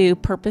pursue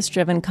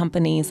purpose-driven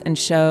companies and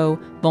show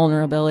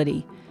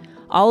vulnerability.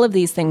 All of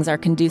these things are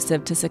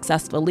conducive to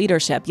successful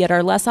leadership, yet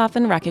are less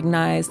often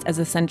recognized as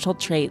essential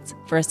traits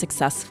for a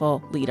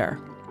successful leader.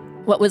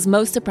 What was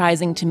most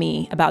surprising to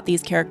me about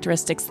these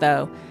characteristics,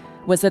 though,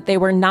 was that they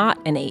were not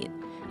innate.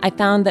 I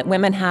found that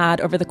women had,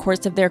 over the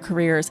course of their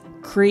careers,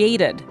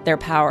 created their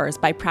powers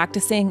by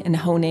practicing and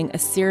honing a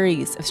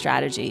series of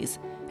strategies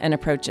and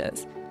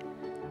approaches.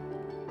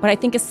 What I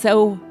think is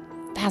so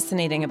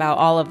fascinating about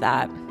all of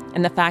that,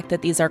 and the fact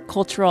that these are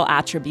cultural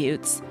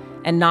attributes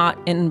and not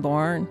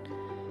inborn,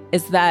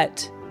 is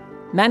that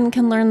men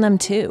can learn them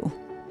too.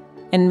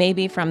 And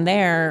maybe from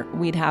there,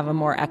 we'd have a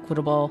more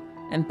equitable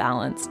and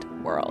balanced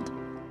world.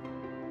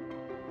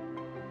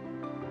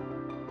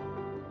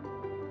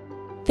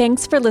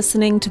 Thanks for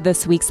listening to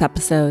this week's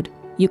episode.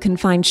 You can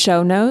find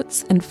show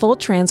notes and full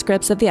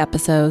transcripts of the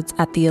episodes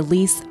at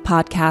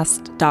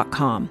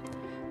theelisepodcast.com.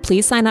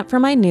 Please sign up for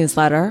my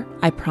newsletter.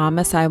 I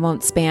promise I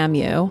won't spam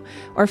you.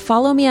 Or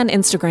follow me on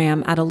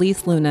Instagram at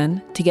Elise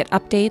Lunan to get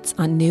updates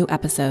on new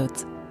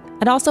episodes.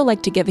 I'd also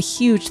like to give a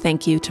huge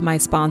thank you to my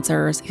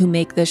sponsors who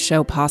make this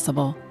show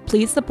possible.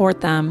 Please support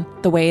them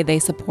the way they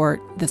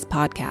support this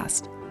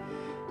podcast.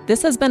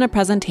 This has been a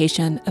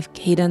presentation of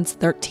Cadence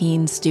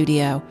 13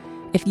 Studio.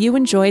 If you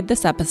enjoyed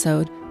this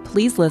episode,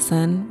 please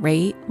listen,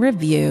 rate,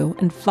 review,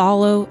 and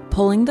follow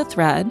Pulling the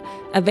Thread,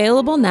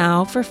 available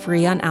now for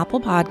free on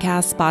Apple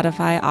Podcasts,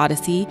 Spotify,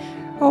 Odyssey,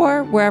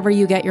 or wherever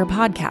you get your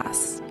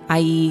podcasts,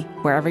 i.e.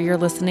 wherever you're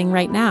listening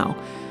right now.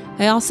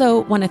 I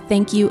also want to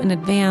thank you in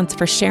advance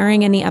for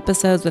sharing any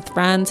episodes with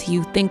friends who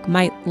you think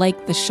might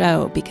like the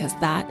show, because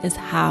that is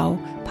how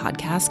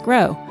podcasts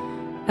grow.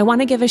 I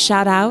want to give a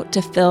shout out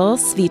to Phil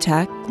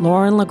Svitek,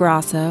 Lauren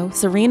LaGrasso,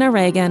 Serena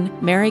Reagan,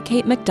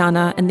 Mary-Kate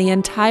McDonough, and the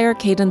entire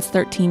Cadence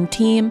 13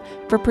 team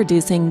for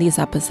producing these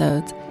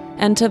episodes,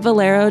 and to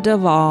Valero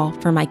Deval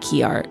for my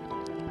key art.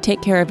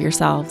 Take care of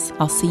yourselves.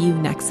 I'll see you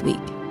next week.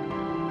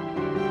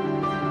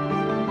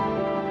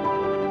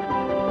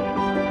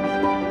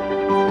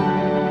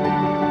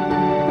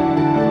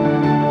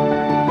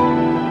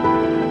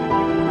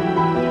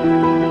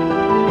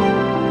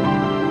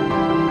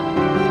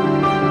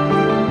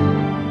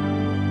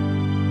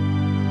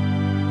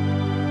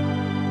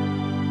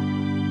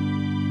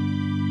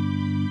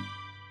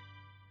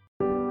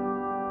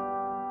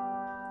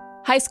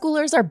 High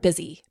schoolers are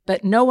busy,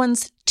 but no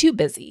one's too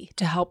busy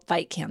to help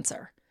fight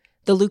cancer.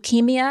 The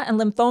Leukemia and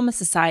Lymphoma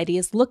Society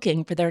is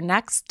looking for their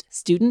next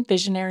Student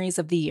Visionaries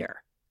of the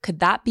Year.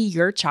 Could that be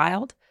your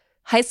child?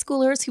 High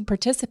schoolers who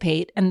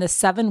participate in the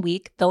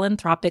 7-week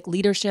philanthropic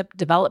leadership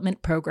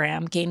development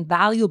program gain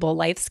valuable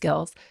life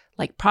skills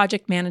like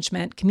project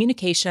management,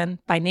 communication,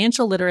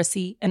 financial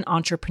literacy, and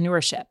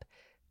entrepreneurship.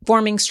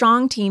 Forming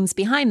strong teams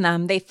behind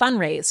them, they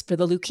fundraise for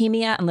the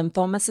Leukemia and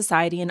Lymphoma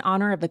Society in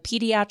honor of a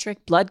pediatric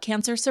blood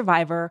cancer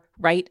survivor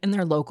right in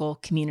their local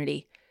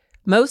community.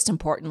 Most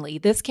importantly,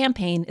 this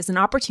campaign is an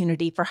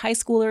opportunity for high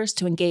schoolers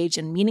to engage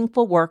in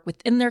meaningful work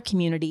within their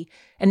community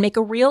and make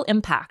a real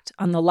impact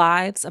on the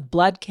lives of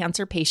blood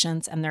cancer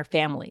patients and their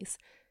families.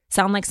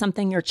 Sound like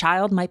something your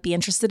child might be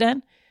interested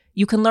in?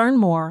 You can learn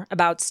more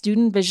about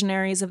Student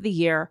Visionaries of the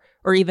Year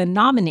or even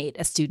nominate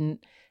a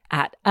student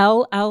at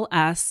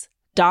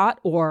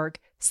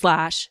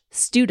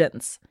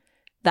lls.org/students.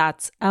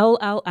 That's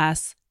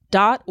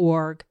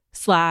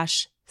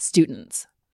lls.org/students.